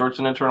voice, make sure it's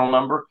an internal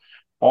number,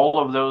 all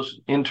of those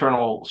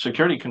internal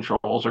security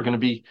controls are going to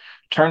be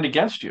turned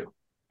against you.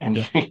 And,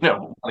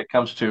 when it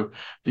comes to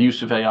the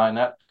use of AI in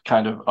that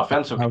kind of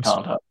offensive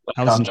conduct.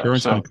 How's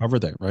insurance going to cover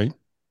that, right?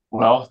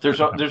 Well,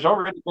 there's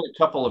already been a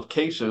couple of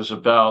cases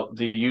about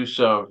the use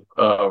of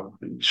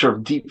sort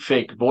of deep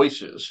fake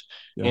voices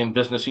in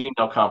business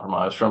email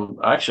compromise from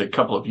actually a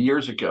couple of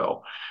years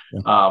ago.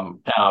 Yeah.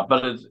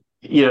 But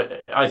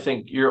I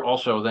think you're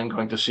also then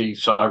going to see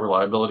cyber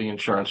liability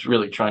insurance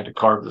really trying to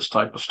carve this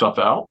type of stuff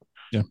out.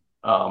 Yeah.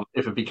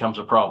 If it becomes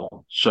a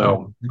problem.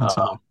 So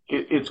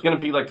it's going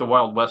to be like the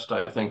Wild West,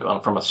 I think,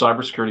 from a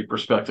cybersecurity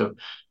perspective.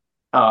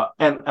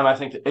 And I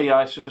think the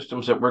AI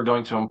systems that we're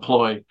going to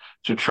employ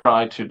to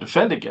try to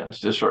defend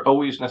against this are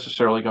always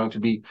necessarily going to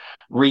be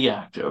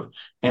reactive,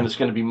 and it's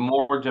going to be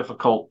more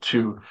difficult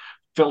to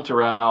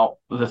filter out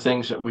the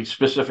things that we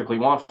specifically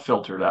want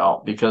filtered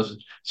out,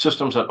 because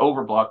systems that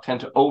overblock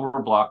tend to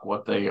overblock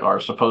what they're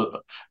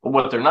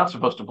not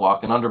supposed to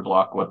block, and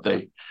underblock what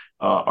they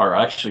are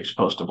actually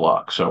supposed to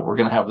block. So we're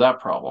going to have that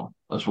problem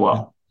as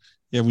well.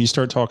 Yeah, when you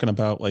start talking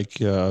about like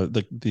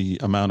the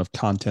amount of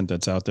content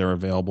that's out there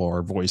available,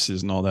 our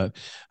voices and all that,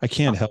 I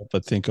can't help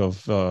but think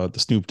of the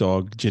Snoop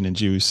Dogg Gin and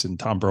Juice and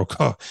Tom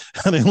Brokaw,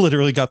 and they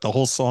literally got the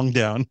whole song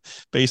down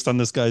based on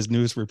this guy's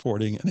news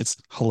reporting, and it's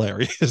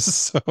hilarious.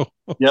 So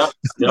Yep,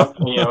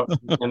 yep.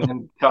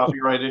 And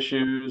copyright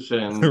issues,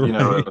 and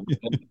right.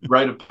 and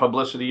right of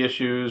publicity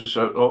issues.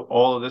 So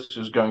all of this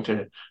is going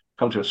to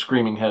come to a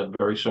screaming head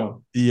very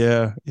soon.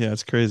 Yeah,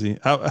 it's crazy.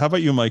 How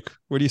about you, Mike?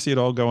 Where do you see it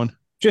all going?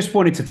 Just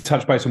wanted to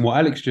touch base on what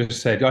Alex just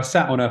said. I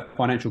sat on a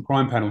financial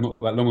crime panel not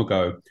that long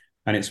ago,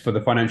 and it's for the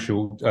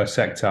financial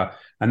sector,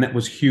 and that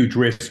was huge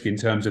risk in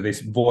terms of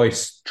this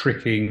voice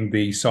tricking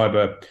the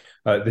cyber,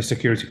 the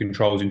security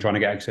controls in trying to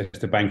get access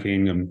to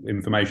banking and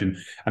information.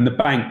 And the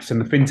banks and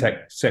the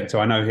fintech sector,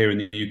 I know here in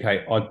the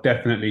UK, are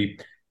definitely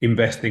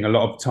investing a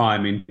lot of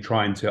time in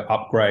trying to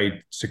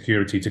upgrade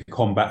security to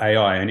combat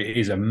AI, and it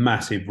is a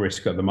massive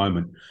risk at the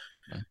moment.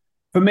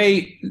 For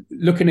me,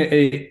 looking at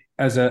it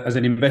as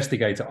an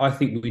investigator, I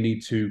think we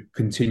need to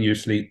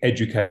continuously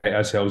educate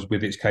ourselves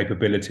with its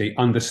capability,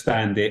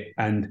 understand it,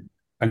 and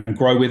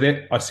grow with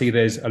it. I see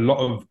there's a lot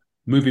of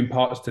moving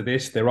parts to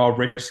this. There are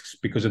risks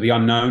because of the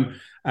unknown,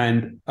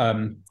 and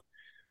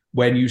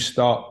when you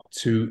start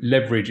to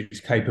leverage its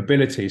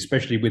capability,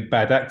 especially with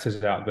bad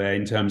actors out there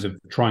in terms of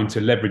trying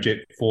to leverage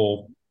it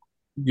for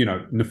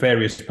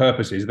nefarious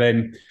purposes,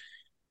 then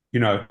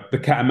the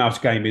cat and mouse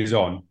game is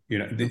on.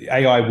 The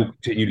AI will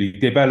continually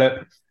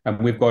develop, and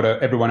we've got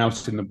everyone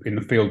else in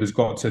the field has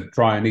got to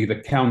try and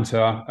either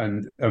counter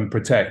and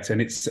protect.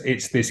 And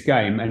it's this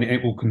game, and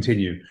it will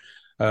continue.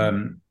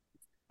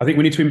 I think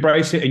we need to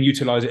embrace it and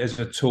utilize it as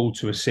a tool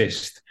to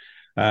assist,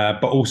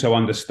 but also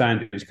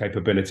understand its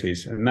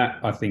capabilities. And that,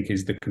 I think,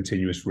 is the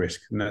continuous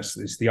risk, and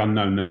it's the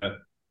unknown that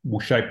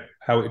will shape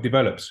how it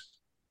develops.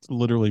 It's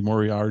literally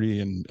Moriarty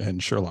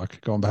and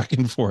Sherlock going back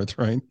and forth,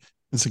 right?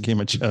 It's a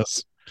game of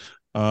chess.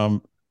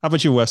 How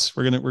about you, Wes?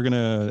 We're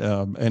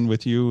gonna end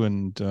with you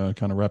and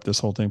kind of wrap this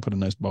whole thing, put a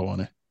nice bow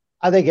on it.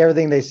 I think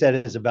everything they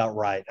said is about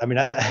right. I mean,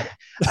 I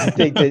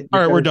think that.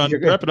 All right, we're done.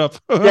 Wrap it up.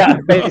 Yeah,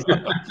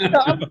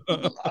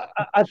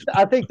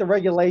 I think the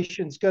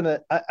regulation's gonna.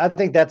 I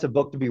think that's a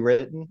book to be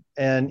written,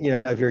 and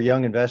if you're a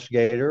young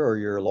investigator or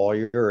you're a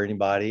lawyer or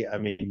anybody, I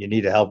mean, you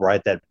need to help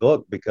write that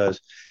book because,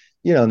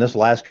 in this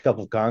last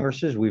couple of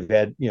Congresses, we've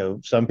had,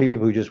 some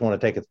people who just want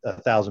to take a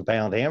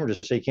 1,000-pound hammer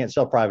just say you can't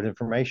sell private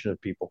information to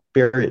people,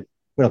 period.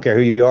 We don't care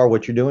who you are,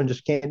 what you're doing,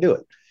 just can't do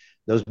it.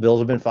 Those bills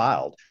have been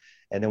filed.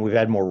 And then we've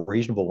had more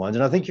reasonable ones.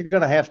 And I think you're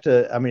going to have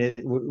to,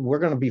 we're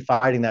going to be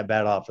fighting that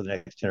battle out for the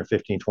next 10 or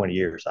 15, 20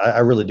 years. I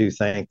really do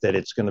think that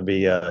it's going to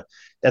be,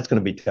 that's going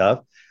to be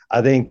tough.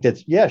 I think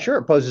that's, yeah, sure,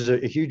 it poses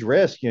a huge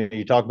risk.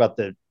 You talk about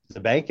the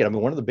banking. I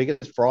mean, one of the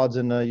biggest frauds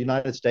in the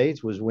United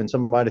States was when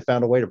somebody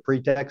found a way to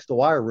pretext the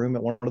wire room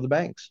at one of the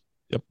banks.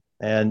 Yep.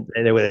 And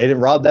they didn't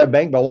rob that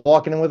bank by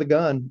walking in with a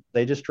gun.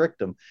 They just tricked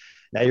them.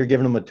 Now you're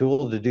giving them a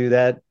tool to do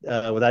that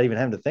without even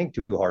having to think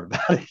too hard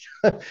about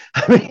it.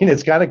 I mean,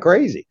 it's kind of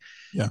crazy.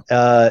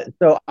 Yeah.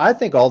 So I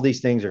think all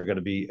these things are going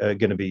to be,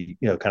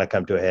 kind of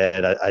come to a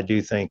head. I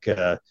do think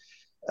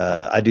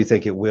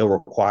it will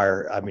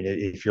require. I mean,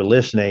 if you're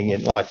listening,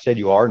 and like I said,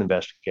 you are an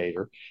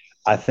investigator,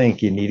 I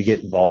think you need to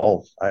get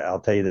involved. I'll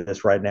tell you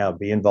this right now: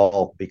 be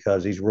involved,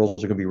 because these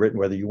rules are going to be written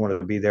whether you want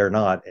to be there or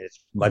not. And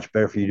it's much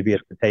better for you to be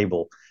at the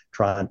table,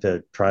 trying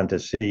to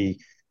see,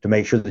 to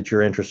make sure that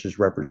your interest is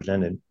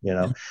represented.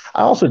 I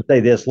also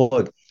say this: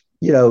 look,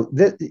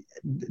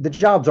 the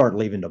jobs aren't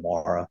leaving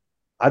tomorrow.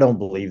 I don't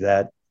believe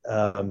that.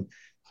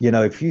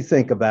 If you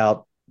think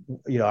about,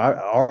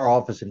 our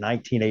office in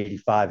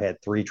 1985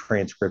 had 3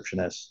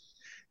 transcriptionists.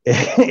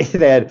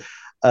 It had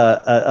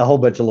a whole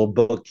bunch of little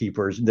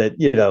bookkeepers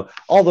that,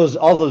 all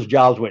those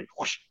jobs went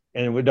whoosh,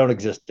 and we don't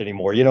exist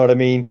anymore. You know what I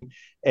mean?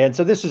 And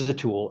so this is a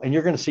tool, and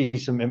you're going to see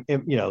some,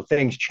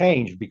 things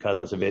change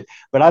because of it.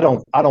 But I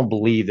don't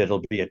believe that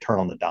it'll be a turn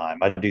on the dime.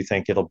 I do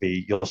think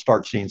you'll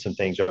start seeing some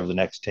things over the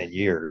next 10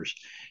 years,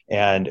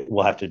 and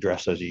we'll have to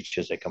address those each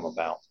as they come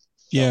about.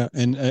 Yeah,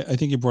 and I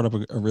think you brought up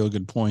a really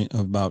good point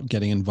about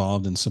getting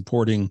involved and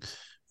supporting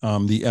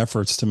the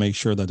efforts to make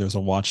sure that there's a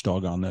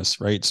watchdog on this,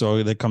 right?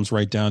 So that comes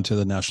right down to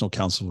the National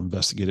Council of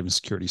Investigative and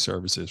Security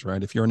Services,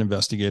 right? If you're an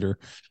investigator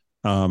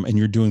and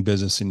you're doing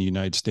business in the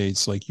United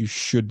States, like, you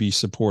should be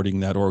supporting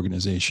that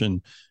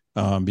organization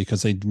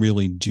because they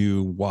really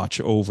do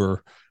watch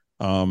over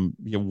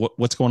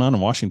what's going on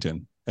in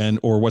Washington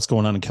or what's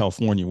going on in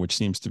California, which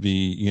seems to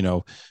be,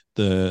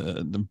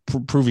 the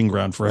proving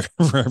ground for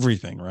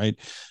everything, right?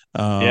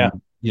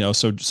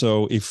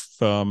 So if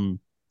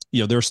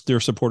they're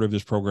supportive of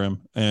this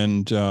program,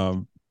 and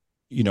I'm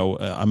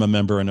a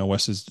member. I know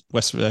Wes is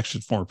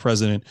actually former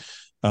president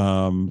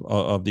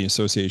of the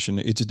association.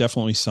 It's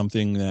definitely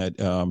something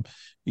that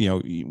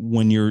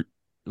when you're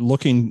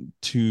looking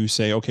to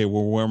say, okay,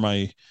 well, where am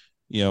I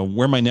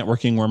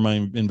networking, where am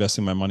I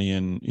investing my money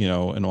in,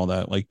 and all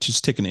that, like,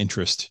 just take an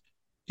interest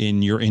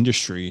in your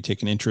industry,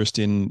 take an interest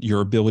in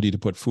your ability to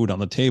put food on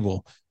the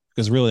table.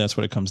 because really that's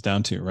what it comes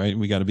down to, right?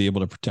 We got to be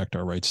able to protect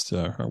our rights,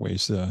 our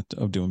ways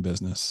of doing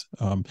business.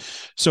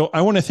 So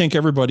I want to thank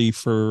everybody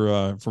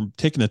for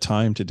taking the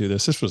time to do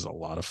this. This was a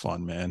lot of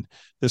fun, man.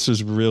 This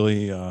was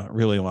really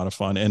a lot of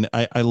fun, and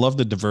I love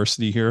the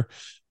diversity here.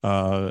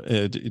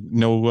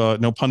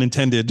 No pun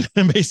intended,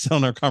 based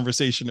on our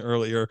conversation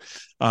earlier.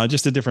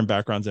 Just the different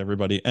backgrounds,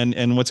 everybody,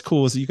 and what's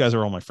cool is that you guys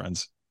are all my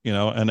friends.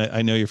 And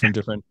I know you're from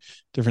different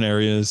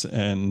areas,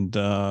 and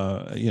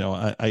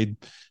I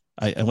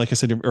like I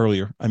said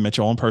earlier, I met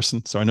you all in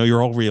person, so I know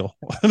you're all real.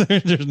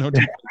 There's no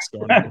defense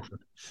going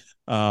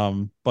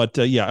on. But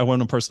I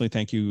want to personally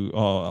thank you,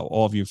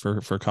 all of you,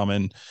 for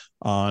coming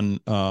on.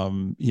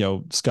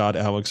 Scott,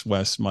 Alex,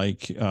 Wes,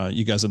 Mike,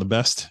 you guys are the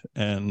best,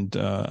 and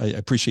I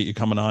appreciate you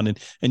coming on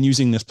and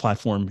using this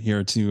platform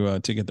here to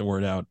get the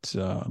word out.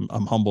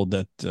 I'm humbled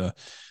that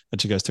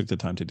you guys took the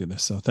time to do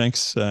this. So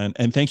thanks,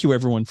 and thank you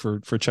everyone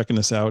for checking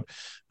this out.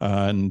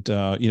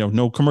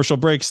 No commercial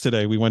breaks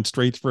today. We went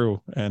straight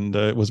through, and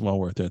it was well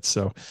worth it.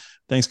 So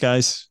thanks,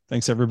 guys.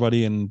 Thanks,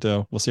 everybody. And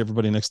we'll see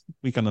everybody next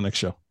week on the next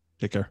show.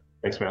 Take care.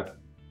 Thanks, man.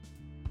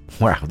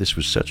 Wow, this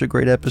was such a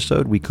great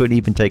episode. We couldn't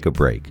even take a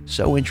break.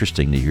 So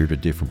interesting to hear the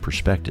different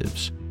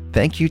perspectives.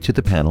 Thank you to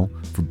the panel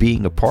for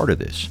being a part of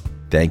this.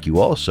 Thank you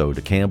also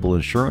to Campbell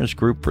Insurance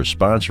Group for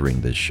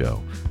sponsoring this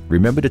show.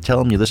 Remember to tell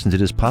them you listen to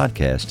this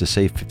podcast to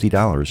save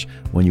 $50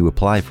 when you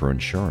apply for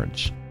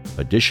insurance.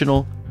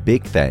 Additional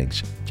big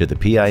thanks to the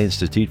PI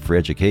Institute for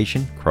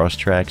Education,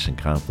 Crosstracks, and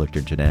Conflict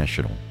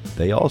International.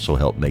 They also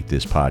help make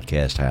this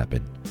podcast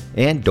happen.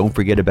 And don't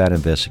forget about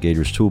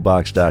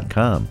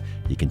investigatorstoolbox.com.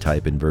 You can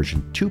type in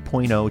version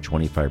 2.0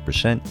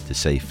 25% to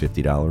save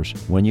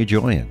 $50 when you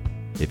join.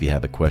 If you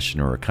have a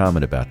question or a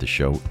comment about the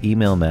show,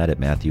 email Matt at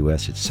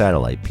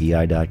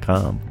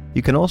matthews@satellitepi.com.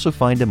 You can also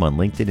find him on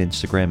LinkedIn,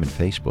 Instagram, and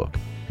Facebook.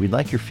 We'd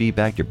like your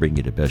feedback to bring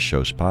you the best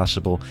shows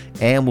possible,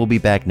 and we'll be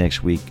back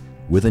next week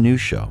with a new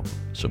show.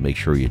 So make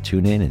sure you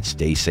tune in and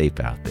stay safe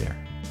out there.